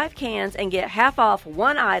in 5 cans and get half off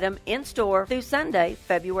one item in store through Sunday,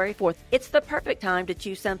 February 4th. It's the perfect time to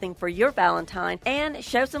choose something for your Valentine and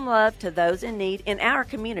show some love to those in need in our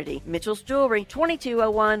community. Mitchell's Jewelry,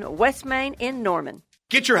 2201 West Main in Norman.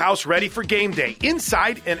 Get your house ready for game day,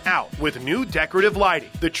 inside and out, with new decorative lighting.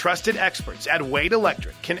 The trusted experts at Wade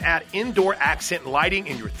Electric can add indoor accent lighting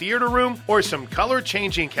in your theater room or some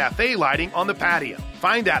color-changing cafe lighting on the patio.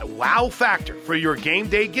 Find that wow factor for your game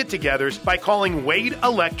day get-togethers by calling Wade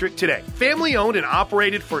Electric today. Family-owned and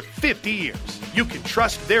operated for 50 years. You can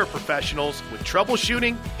trust their professionals with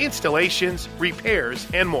troubleshooting, installations, repairs,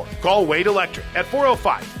 and more. Call Wade Electric at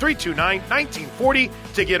 405-329-1940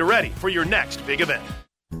 to get ready for your next big event.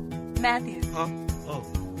 Matthew. Huh? Oh,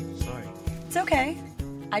 sorry. It's okay.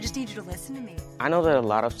 I just need you to listen to me. I know that a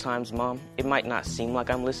lot of times, Mom, it might not seem like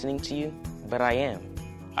I'm listening to you, but I am.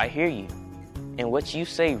 I hear you. And what you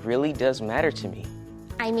say really does matter to me.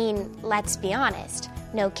 I mean, let's be honest.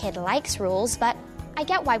 No kid likes rules, but I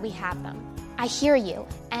get why we have them. I hear you,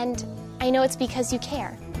 and I know it's because you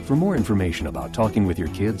care. For more information about talking with your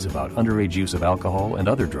kids about underage use of alcohol and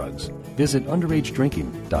other drugs, visit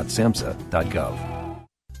underagedrinking.samhsa.gov.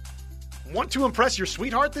 Want to impress your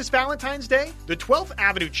sweetheart this Valentine's Day? The 12th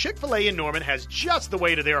Avenue Chick-fil-A in Norman has just the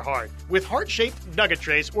way to their heart. With heart-shaped nugget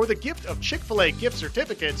trays or the gift of Chick-fil-A gift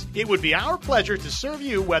certificates, it would be our pleasure to serve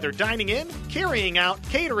you whether dining in, carrying out,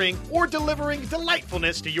 catering, or delivering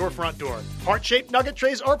delightfulness to your front door. Heart-shaped nugget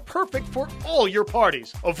trays are perfect for all your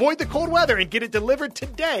parties. Avoid the cold weather and get it delivered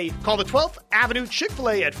today. Call the 12th Avenue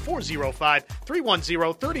Chick-fil-A at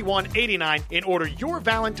 405-310-3189 and order your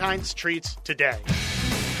Valentine's treats today.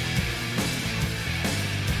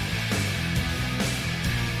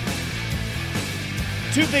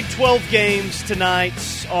 Two Big 12 games tonight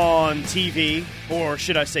on TV, or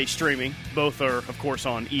should I say streaming. Both are, of course,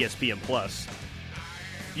 on ESPN+.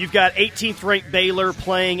 You've got 18th-ranked Baylor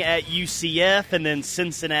playing at UCF, and then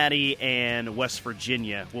Cincinnati and West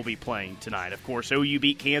Virginia will be playing tonight. Of course, OU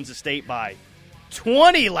beat Kansas State by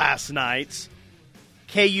 20 last night.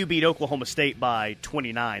 KU beat Oklahoma State by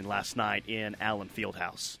 29 last night in Allen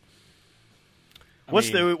Fieldhouse. What's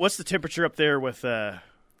the temperature up there with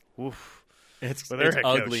It's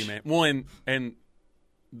ugly, man. Well, and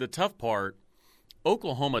the tough part,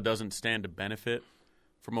 Oklahoma doesn't stand to benefit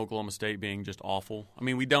from Oklahoma State being just awful. I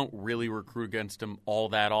mean, we don't really recruit against them all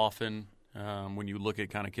that often. When you look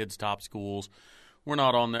at kind of kids' top schools, we're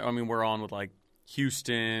not on there. I mean, we're on with like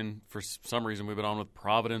Houston. For some reason, we've been on with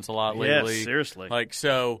Providence a lot lately. Yes, seriously. Like,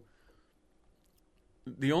 so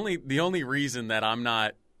the only reason that I'm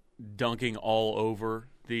not dunking all over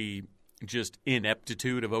the just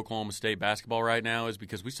ineptitude of Oklahoma State basketball right now is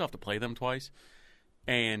because we still have to play them twice.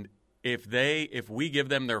 And if we give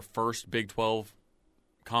them their first Big 12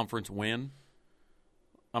 conference win,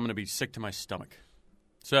 I'm going to be sick to my stomach.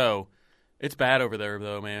 So it's bad over there,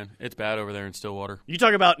 though, man. It's bad over there in Stillwater. You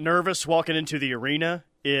talk about nervous walking into the arena.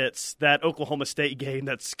 It's that Oklahoma State game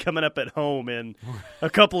that's coming up at home in a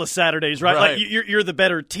couple of Saturdays, right? Like you're the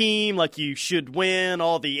better team, like you should win.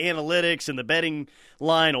 All the analytics and the betting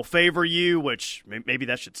line will favor you, which maybe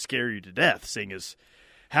that should scare you to death, seeing as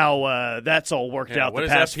how that's all worked out the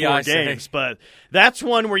past 4 games. But that's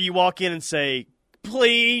one where you walk in and say,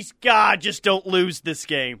 please, God, just don't lose this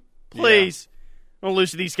game. Please. Don't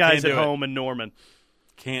lose to these guys at home in Norman.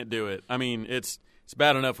 Can't do it. I mean, it's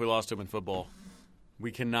bad enough we lost to them in football.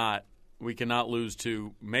 We cannot lose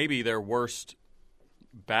to maybe their worst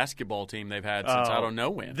basketball team they've had since I don't know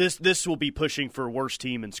when. This will be pushing for worst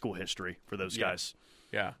team in school history for those guys.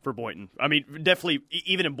 Yeah. For Boynton. I mean, definitely,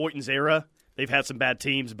 even in Boynton's era, they've had some bad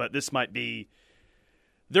teams, but this might be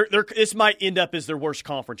this might end up as their worst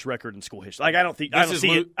conference record in school history. Like I don't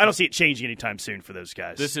see it changing anytime soon for those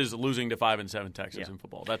guys. This is losing to 5-7 Texas in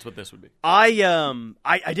football. That's what this would be. I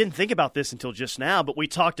didn't think about this until just now, but we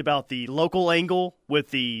talked about the local angle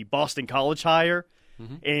with the Boston College hire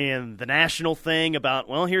and the national thing about,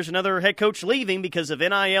 well, here's another head coach leaving because of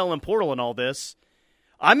NIL and portal and all this.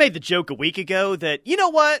 I made the joke a week ago that, you know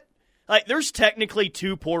what? Like, there's technically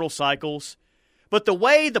 2 portal cycles, but the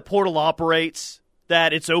way the portal operates,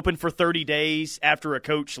 that it's open for 30 days after a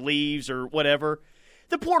coach leaves or whatever.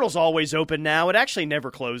 The portal's always open now. It actually never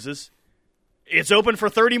closes. It's open for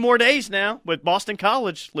 30 more days now with Boston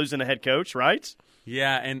College losing a head coach, right?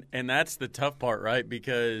 Yeah, and that's the tough part, right?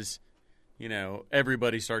 Because,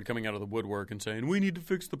 everybody started coming out of the woodwork and saying, we need to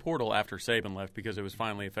fix the portal after Saban left because it was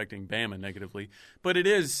finally affecting Bama negatively. But it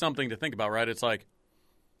is something to think about, right? It's like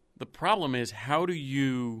the problem is how do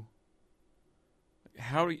you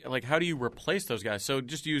replace those guys? So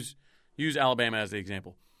just use Alabama as the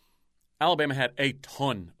example. Alabama had a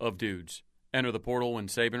ton of dudes enter the portal when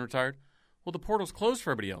Saban retired. Well, the portal's closed for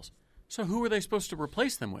everybody else. So who are they supposed to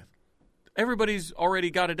replace them with? Everybody's already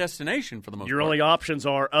got a destination for the most part. Your only options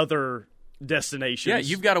are other destinations. Yeah,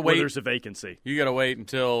 you've got to wait. Where there's a vacancy. You got to wait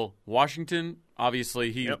until Washington.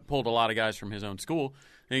 Obviously, he pulled a lot of guys from his own school.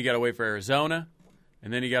 Then you got to wait for Arizona,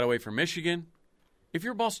 and then you got to wait for Michigan. If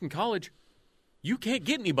you're Boston College, you can't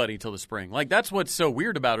get anybody till the spring. Like, that's what's so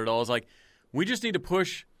weird about it all is, like, we just need to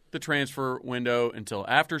push the transfer window until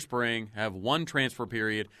after spring, have one transfer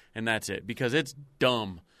period, and that's it. Because it's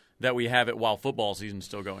dumb that we have it while football season's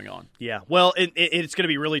still going on. Yeah, well, it's going to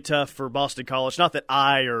be really tough for Boston College. Not that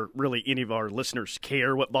I or really any of our listeners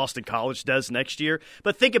care what Boston College does next year,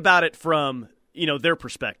 but think about it from, their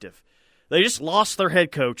perspective. They just lost their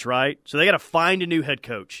head coach, right? So they got to find a new head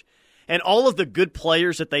coach. And all of the good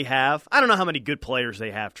players that they have, I don't know how many good players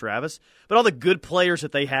they have, Travis, but all the good players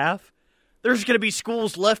that they have, there's going to be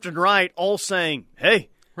schools left and right all saying, hey,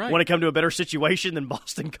 want to come to a better situation than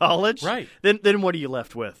Boston College? Right. Then what are you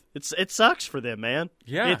left with? It sucks for them, man.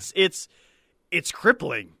 Yeah. It's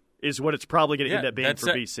crippling is what it's probably going to end up being for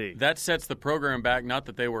BC. That sets the program back. Not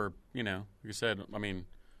that they were, like you said,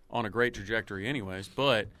 on a great trajectory anyways,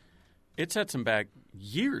 but it sets them back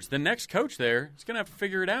years. The next coach there is going to have to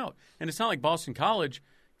figure it out. And it's not like Boston College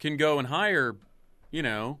can go and hire,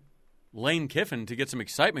 Lane Kiffin to get some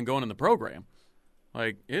excitement going in the program.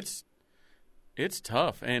 Like, it's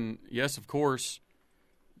tough. And, yes, of course,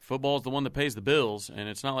 football is the one that pays the bills, and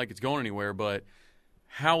it's not like it's going anywhere. But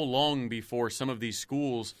how long before some of these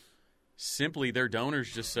schools simply their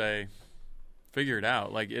donors just say, figure it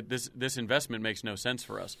out. Like, this investment makes no sense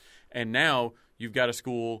for us. And now you've got a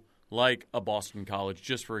school like a Boston College,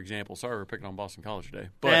 just for example. Sorry we're picking on Boston College today.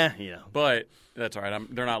 But, but that's all right.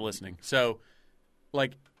 They're not listening. So,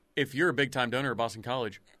 like, if you're a big-time donor at Boston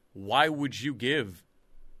College, why would you give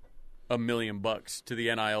 $1 million to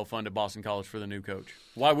the NIL fund at Boston College for the new coach?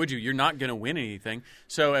 Why would you? You're not going to win anything.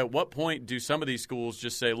 So at what point do some of these schools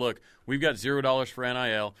just say, look, we've got $0 for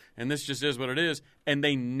NIL, and this just is what it is, and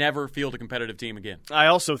they never field a competitive team again? I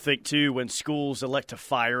also think, too, when schools elect to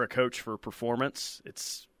fire a coach for performance,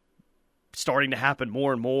 it's starting to happen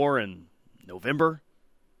more and more in November,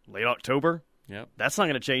 late October. Yep. That's not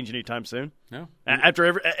going to change anytime soon. No.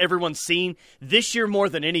 After everyone's seen this year more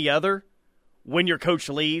than any other, when your coach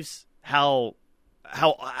leaves, how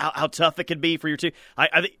tough it can be for your team.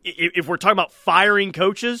 I think if we're talking about firing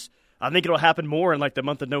coaches, I think it'll happen more in like the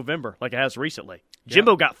month of November, like it has recently. Yeah.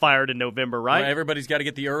 Jimbo got fired in November, right? Well, everybody's got to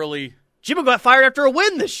get the early. Jimbo got fired after a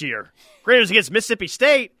win this year. Granted, it was against Mississippi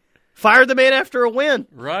State. Fired the man after a win.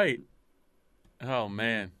 Right. Oh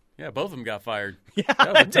man. Yeah, both of them got fired. Yeah,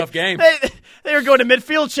 that was a tough game. They were going to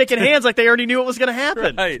midfield shaking hands like they already knew what was going to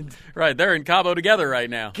happen. Right. They're in Cabo together right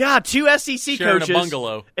now. God, 2 SEC sharing coaches. A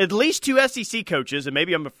bungalow. At least 2 SEC coaches, and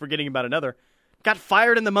maybe I'm forgetting about another, got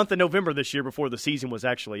fired in the month of November this year before the season was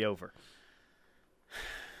actually over.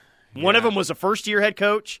 Yeah. One of them was a first-year head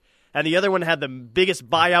coach. and the other one had the biggest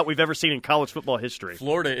buyout we've ever seen in college football history.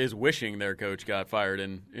 Florida is wishing their coach got fired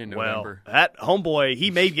in November. Well, that homeboy,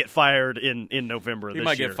 he may get fired in November He this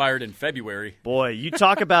might year. get fired in February. Boy, you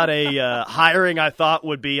talk about a hiring I thought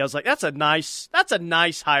would be, I was like, that's a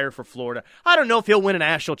nice hire for Florida. I don't know if he'll win a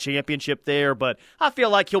national championship there, but I feel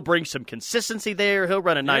like he'll bring some consistency there. He'll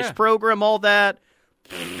run a nice program, all that.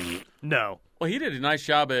 No. Well, he did a nice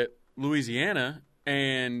job at Louisiana,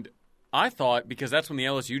 and I thought, because that's when the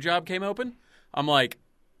LSU job came open, I'm like,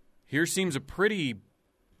 here seems a pretty,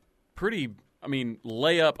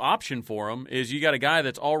 layup option for him, is you got a guy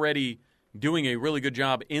that's already doing a really good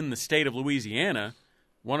job in the state of Louisiana.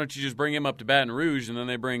 Why don't you just bring him up to Baton Rouge, and then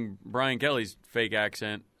they bring Brian Kelly's fake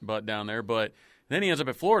accent butt down there. But then he ends up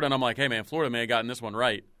at Florida, and I'm like, hey, man, Florida may have gotten this one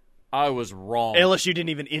right. I was wrong. LSU didn't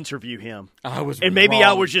even interview him. I was And maybe wrong.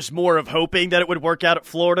 I was just more of hoping that it would work out at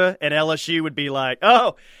Florida, and LSU would be like,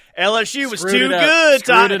 oh, LSU was Screwed too it up. good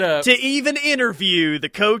Screwed it up. to even interview the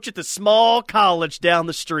coach at the small college down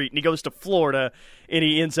the street. And he goes to Florida, and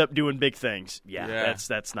he ends up doing big things. Yeah. That's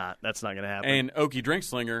not going to happen. And Okie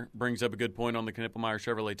Drinkslinger brings up a good point on the Knippelmeyer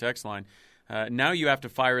Chevrolet text line. Now you have to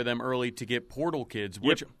fire them early to get portal kids,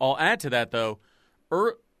 which I'll add to that, though.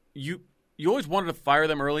 You always wanted to fire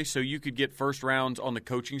them early so you could get first rounds on the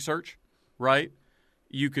coaching search, right?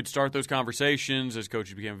 You could start those conversations as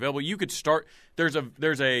coaches became available. You could start – there's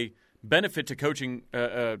a benefit to coaching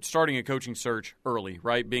starting a coaching search early,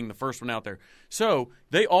 right, being the first one out there. So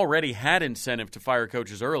they already had incentive to fire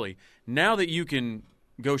coaches early. Now that you can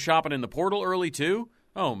go shopping in the portal early too,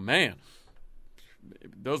 oh, man,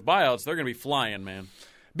 those buyouts, they're going to be flying, man.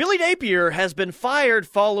 Billy Napier has been fired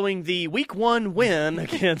following the Week 1 win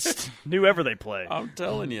against whoever they play. I'm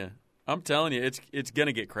telling you, it's going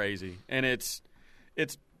to get crazy, and it's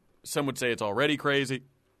some would say it's already crazy,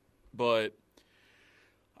 but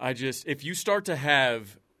if you start to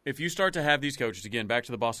have these coaches, again, back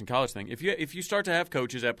to the Boston College thing, if you start to have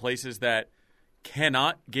coaches at places that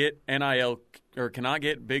cannot get NIL or cannot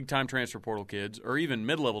get big-time transfer portal kids or even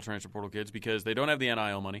mid-level transfer portal kids because they don't have the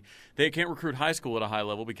NIL money. They can't recruit high school at a high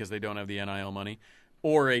level because they don't have the NIL money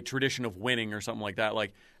or a tradition of winning or something like that.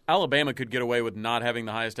 Like, Alabama could get away with not having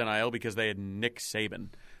the highest NIL because they had Nick Saban.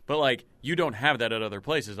 But, like, you don't have that at other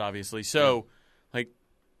places, obviously. So, like,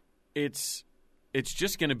 it's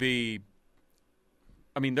just going to be –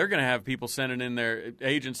 I mean, they're going to have people sending in their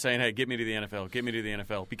agents saying, hey, get me to the NFL, get me to the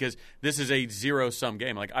NFL, because this is a zero-sum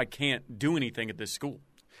game. Like, I can't do anything at this school.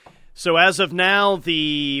 So as of now,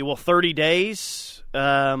 30 days,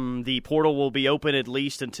 the portal will be open at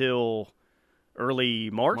least until early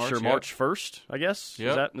March or March 1st, I guess.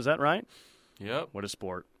 Yep. Is that right? Yep. What a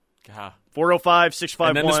sport. 405-651.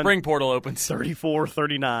 And then the spring portal opens.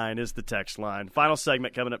 3439 is the text line. Final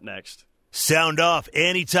segment coming up next. Sound off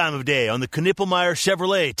any time of day on the Knippelmeyer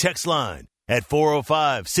Chevrolet text line at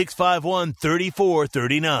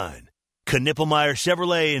 405-651-3439. Knippelmeyer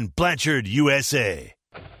Chevrolet in Blanchard, USA.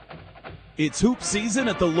 It's hoop season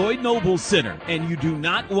at the Lloyd Noble Center, and you do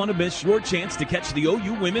not want to miss your chance to catch the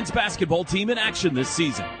OU women's basketball team in action this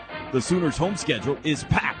season. The Sooners' home schedule is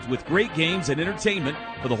packed with great games and entertainment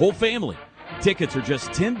for the whole family. Tickets are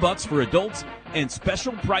just $10 for adults and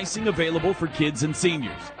special pricing available for kids and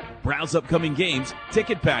seniors. Browse upcoming games,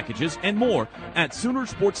 ticket packages, and more at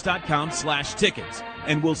Soonersports.com/tickets.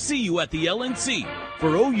 And we'll see you at the LNC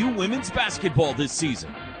for OU women's basketball this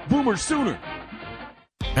season. Boomer Sooner.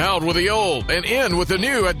 Out with the old and in with the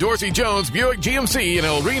new at Dorsey Jones Buick GMC in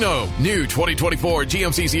El Reno. New 2024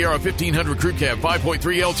 GMC Sierra 1500 Crew Cab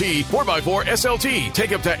 5.3 LT 4x4 SLT.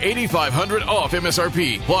 Take up to $8,500 off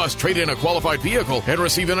MSRP. Plus, trade in a qualified vehicle and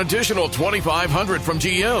receive an additional $2,500 from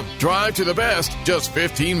GM. Drive to the best, just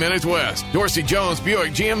 15 minutes west. Dorsey Jones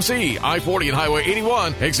Buick GMC, I-40 and Highway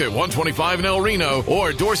 81, exit 125 in El Reno,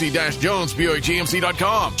 or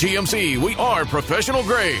Dorsey-JonesBuickGMC.com. GMC, we are professional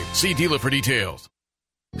grade. See dealer for details.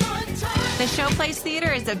 The Showplace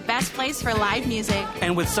Theater is the best place for live music.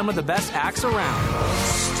 And with some of the best acts around.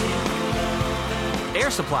 Air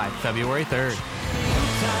Supply, February 3rd.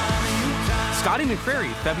 Scotty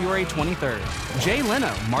McCreery, February 23rd. Jay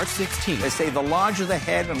Leno, March 16th. They say the larger the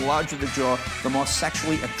head and larger the jaw, the more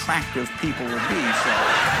sexually attractive people will be. So.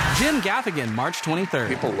 Jim Gaffigan, March 23rd.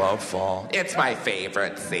 People love fall. It's my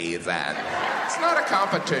favorite season. It's not a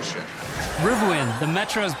competition. Riverwind, the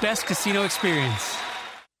Metro's best casino experience.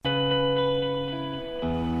 The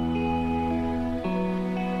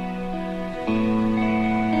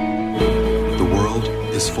world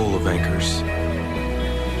is full of anchors,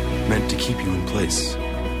 meant to keep you in place.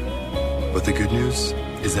 But the good news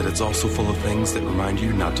is that it's also full of things that remind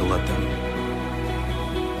you not to let them.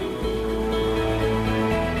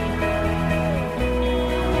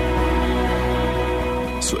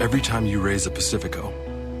 So every time you raise a Pacifico,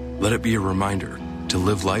 let it be a reminder to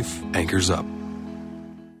live life anchors up.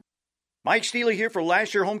 Mike Steele here for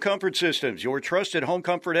Lasher Home Comfort Systems, your trusted home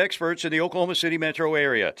comfort experts in the Oklahoma City metro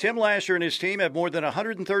area. Tim Lasher and his team have more than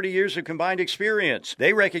 130 years of combined experience.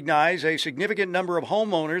 They recognize a significant number of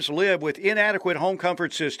homeowners live with inadequate home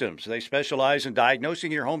comfort systems. They specialize in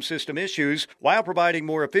diagnosing your home system issues while providing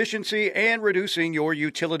more efficiency and reducing your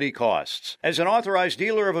utility costs. As an authorized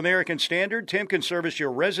dealer of American Standard, Tim can service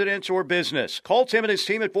your residence or business. Call Tim and his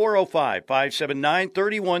team at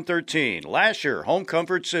 405-579-3113. Lasher Home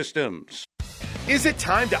Comfort Systems. Is it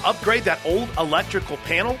time to upgrade that old electrical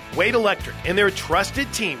panel? Wade Electric and their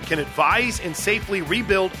trusted team can advise and safely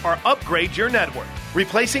rebuild or upgrade your network.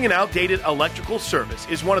 Replacing an outdated electrical service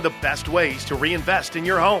is one of the best ways to reinvest in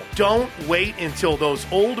your home. Don't wait until those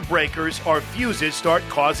old breakers or fuses start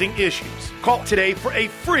causing issues. Call today for a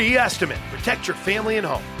free estimate. Protect your family and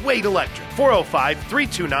home. Wade Electric,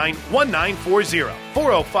 405-329-1940.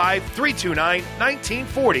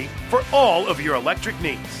 405-329-1940 for all of your electric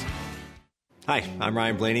needs. Hi, I'm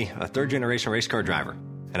Ryan Blaney, a third-generation race car driver,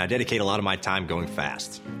 and I dedicate a lot of my time going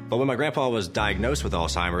fast. But when my grandpa was diagnosed with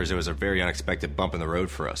Alzheimer's, it was a very unexpected bump in the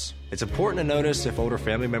road for us. It's important to notice if older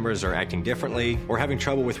family members are acting differently or having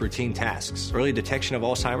trouble with routine tasks. Early detection of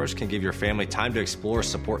Alzheimer's can give your family time to explore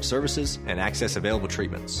support services and access available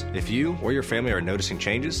treatments. If you or your family are noticing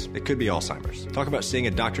changes, it could be Alzheimer's. Talk about seeing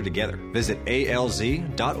a doctor together. Visit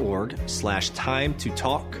alz.org/time to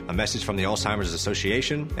talk. A message from the Alzheimer's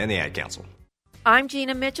Association and the Ad Council. I'm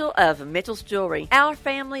Gina Mitchell of Mitchell's Jewelry. Our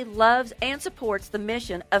family loves and supports the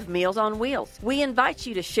mission of Meals on Wheels. We invite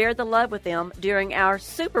you to share the love with them during our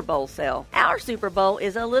Super Bowl sale. Our Super Bowl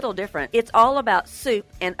is a little different. It's all about soup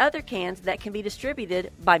and other cans that can be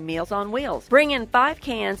distributed by Meals on Wheels. Bring in 5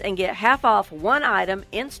 cans and get half off one item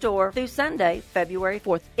in store through Sunday, February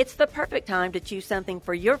 4th. It's the perfect time to choose something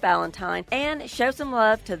for your Valentine and show some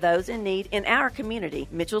love to those in need in our community.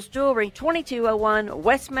 Mitchell's Jewelry, 2201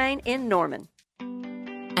 West Main in Norman.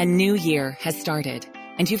 A new year has started,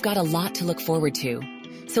 and you've got a lot to look forward to.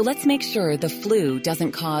 So let's make sure the flu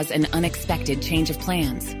doesn't cause an unexpected change of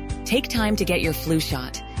plans. Take time to get your flu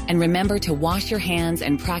shot, and remember to wash your hands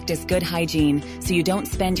and practice good hygiene so you don't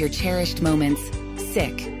spend your cherished moments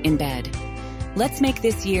sick in bed. Let's make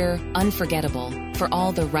this year unforgettable for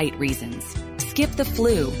all the right reasons. Skip the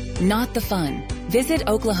flu, not the fun. Visit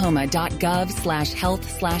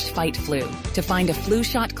oklahoma.gov/health/fight-flu to find a flu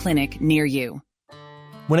shot clinic near you.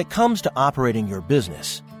 When it comes to operating your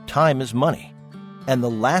business, time is money. And the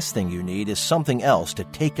last thing you need is something else to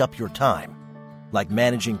take up your time, like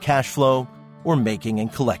managing cash flow or making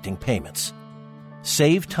and collecting payments.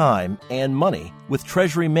 Save time and money with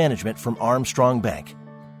treasury management from Armstrong Bank,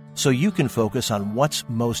 so you can focus on what's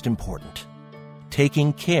most important,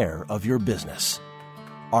 taking care of your business.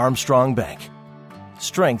 Armstrong Bank.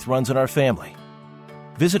 Strength runs in our family.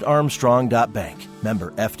 Visit armstrong.bank,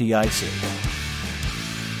 member FDIC.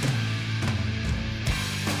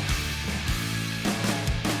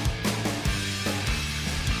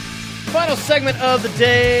 Final segment of the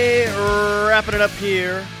day, wrapping it up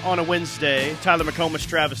here on a Wednesday. Tyler McComas,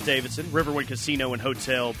 Travis Davidson, Riverwind Casino and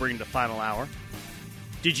Hotel bring the final hour.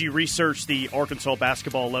 Did you research the Arkansas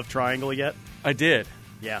basketball love triangle yet? I did.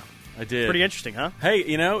 Yeah. I did. Pretty interesting, huh? Hey,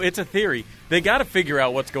 it's a theory. They got to figure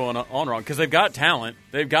out what's going on wrong because they've got talent.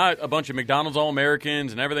 They've got a bunch of McDonald's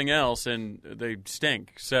All-Americans and everything else, and they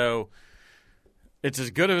stink. So it's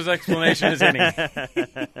as good of an explanation as any.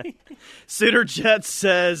 Sooner Jets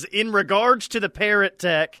says, in regards to the Parrot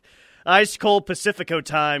Tech, ice cold Pacifico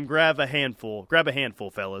time, grab a handful,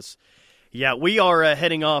 fellas. Yeah, we are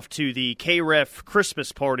heading off to the KREF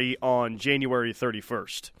Christmas party on January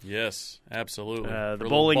 31st. Yes, absolutely. The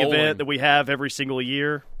bowling event that we have every single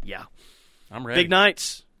year. Yeah. I'm ready. Big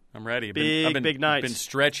nights. I'm ready. Big nights. I've been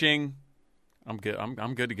stretching. I'm good.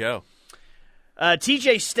 I'm good to go.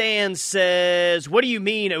 TJ Stan says, what do you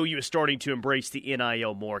mean OU is starting to embrace the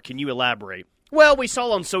NIL more? Can you elaborate? Well, we saw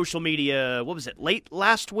on social media, late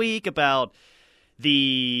last week about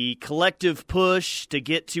the collective push to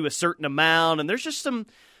get to a certain amount, and there's just some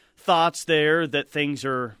thoughts there that things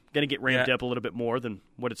are going to get ramped up a little bit more than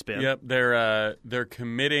what it's been. Yep, they're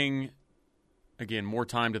committing, again, more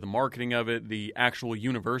time to the marketing of it. The actual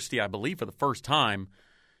university, I believe for the first time,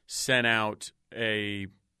 sent out a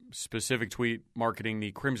specific tweet marketing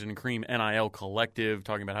the Crimson and Cream NIL Collective,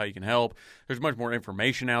 talking about how you can help. There's much more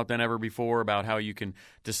information out than ever before about how you can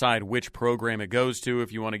decide which program it goes to.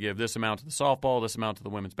 If you want to give this amount to the softball, this amount to the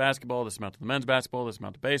women's basketball, this amount to the men's basketball, this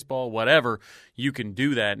amount to baseball, whatever, you can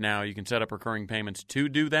do that now. You can set up recurring payments to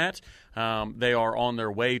do that. They are on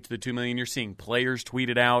their way to the $2 million. You're seeing players tweet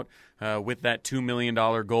it out with that $2 million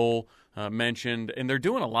goal mentioned. And they're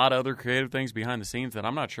doing a lot of other creative things behind the scenes that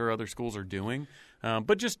I'm not sure other schools are doing.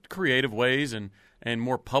 But just creative ways and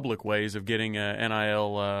more public ways of getting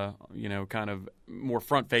NIL, kind of more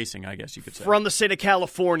front-facing, I guess you could say. From the state of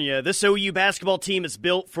California, this OU basketball team is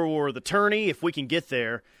built for the tourney, if we can get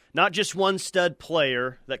there. Not just one stud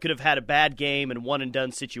player that could have had a bad game and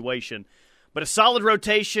one-and-done situation, but a solid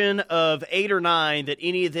rotation of 8 or 9 that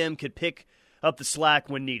any of them could pick up the slack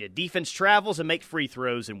when needed. Defense travels and make free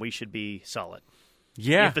throws, and we should be solid.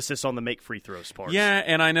 Yeah. Emphasis on the make free throws part. Yeah,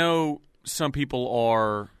 and I know some people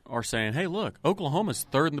are saying, hey, look, Oklahoma's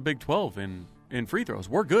third in the Big 12 in free throws.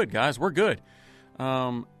 We're good, guys. We're good.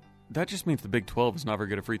 That just means the Big 12 is not very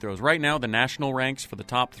good at free throws. Right now, the national ranks for the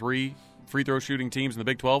top 3 free throw shooting teams in the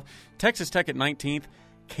Big 12, Texas Tech at 19th,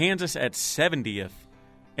 Kansas at 70th,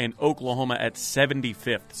 and Oklahoma at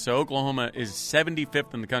 75th. So Oklahoma is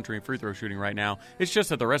 75th in the country in free throw shooting right now. It's just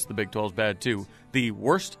that the rest of the Big 12 is bad, too. The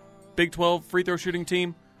worst Big 12 free throw shooting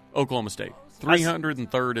team, Oklahoma State.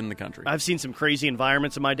 303rd in the country. I've seen some crazy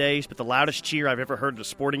environments in my days, but the loudest cheer I've ever heard at a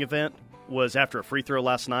sporting event was after a free throw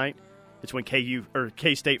last night. It's when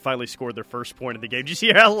K-State finally scored their first point of the game. Did you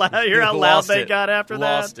see how loud they got after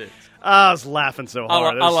that? Lost it. I was laughing so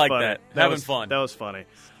hard. I like funny. that. Having fun. That was funny.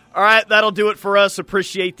 All right, that'll do it for us.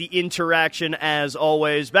 Appreciate the interaction as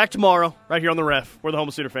always. Back tomorrow, right here on The Ref. We're the home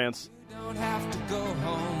of Sooner fans. You don't have to go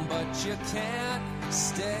home, but you can't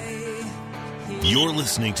stay here. You're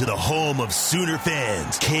listening to the home of Sooner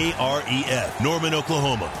fans, KREF, Norman,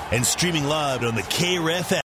 Oklahoma, and streaming live on the KREF app.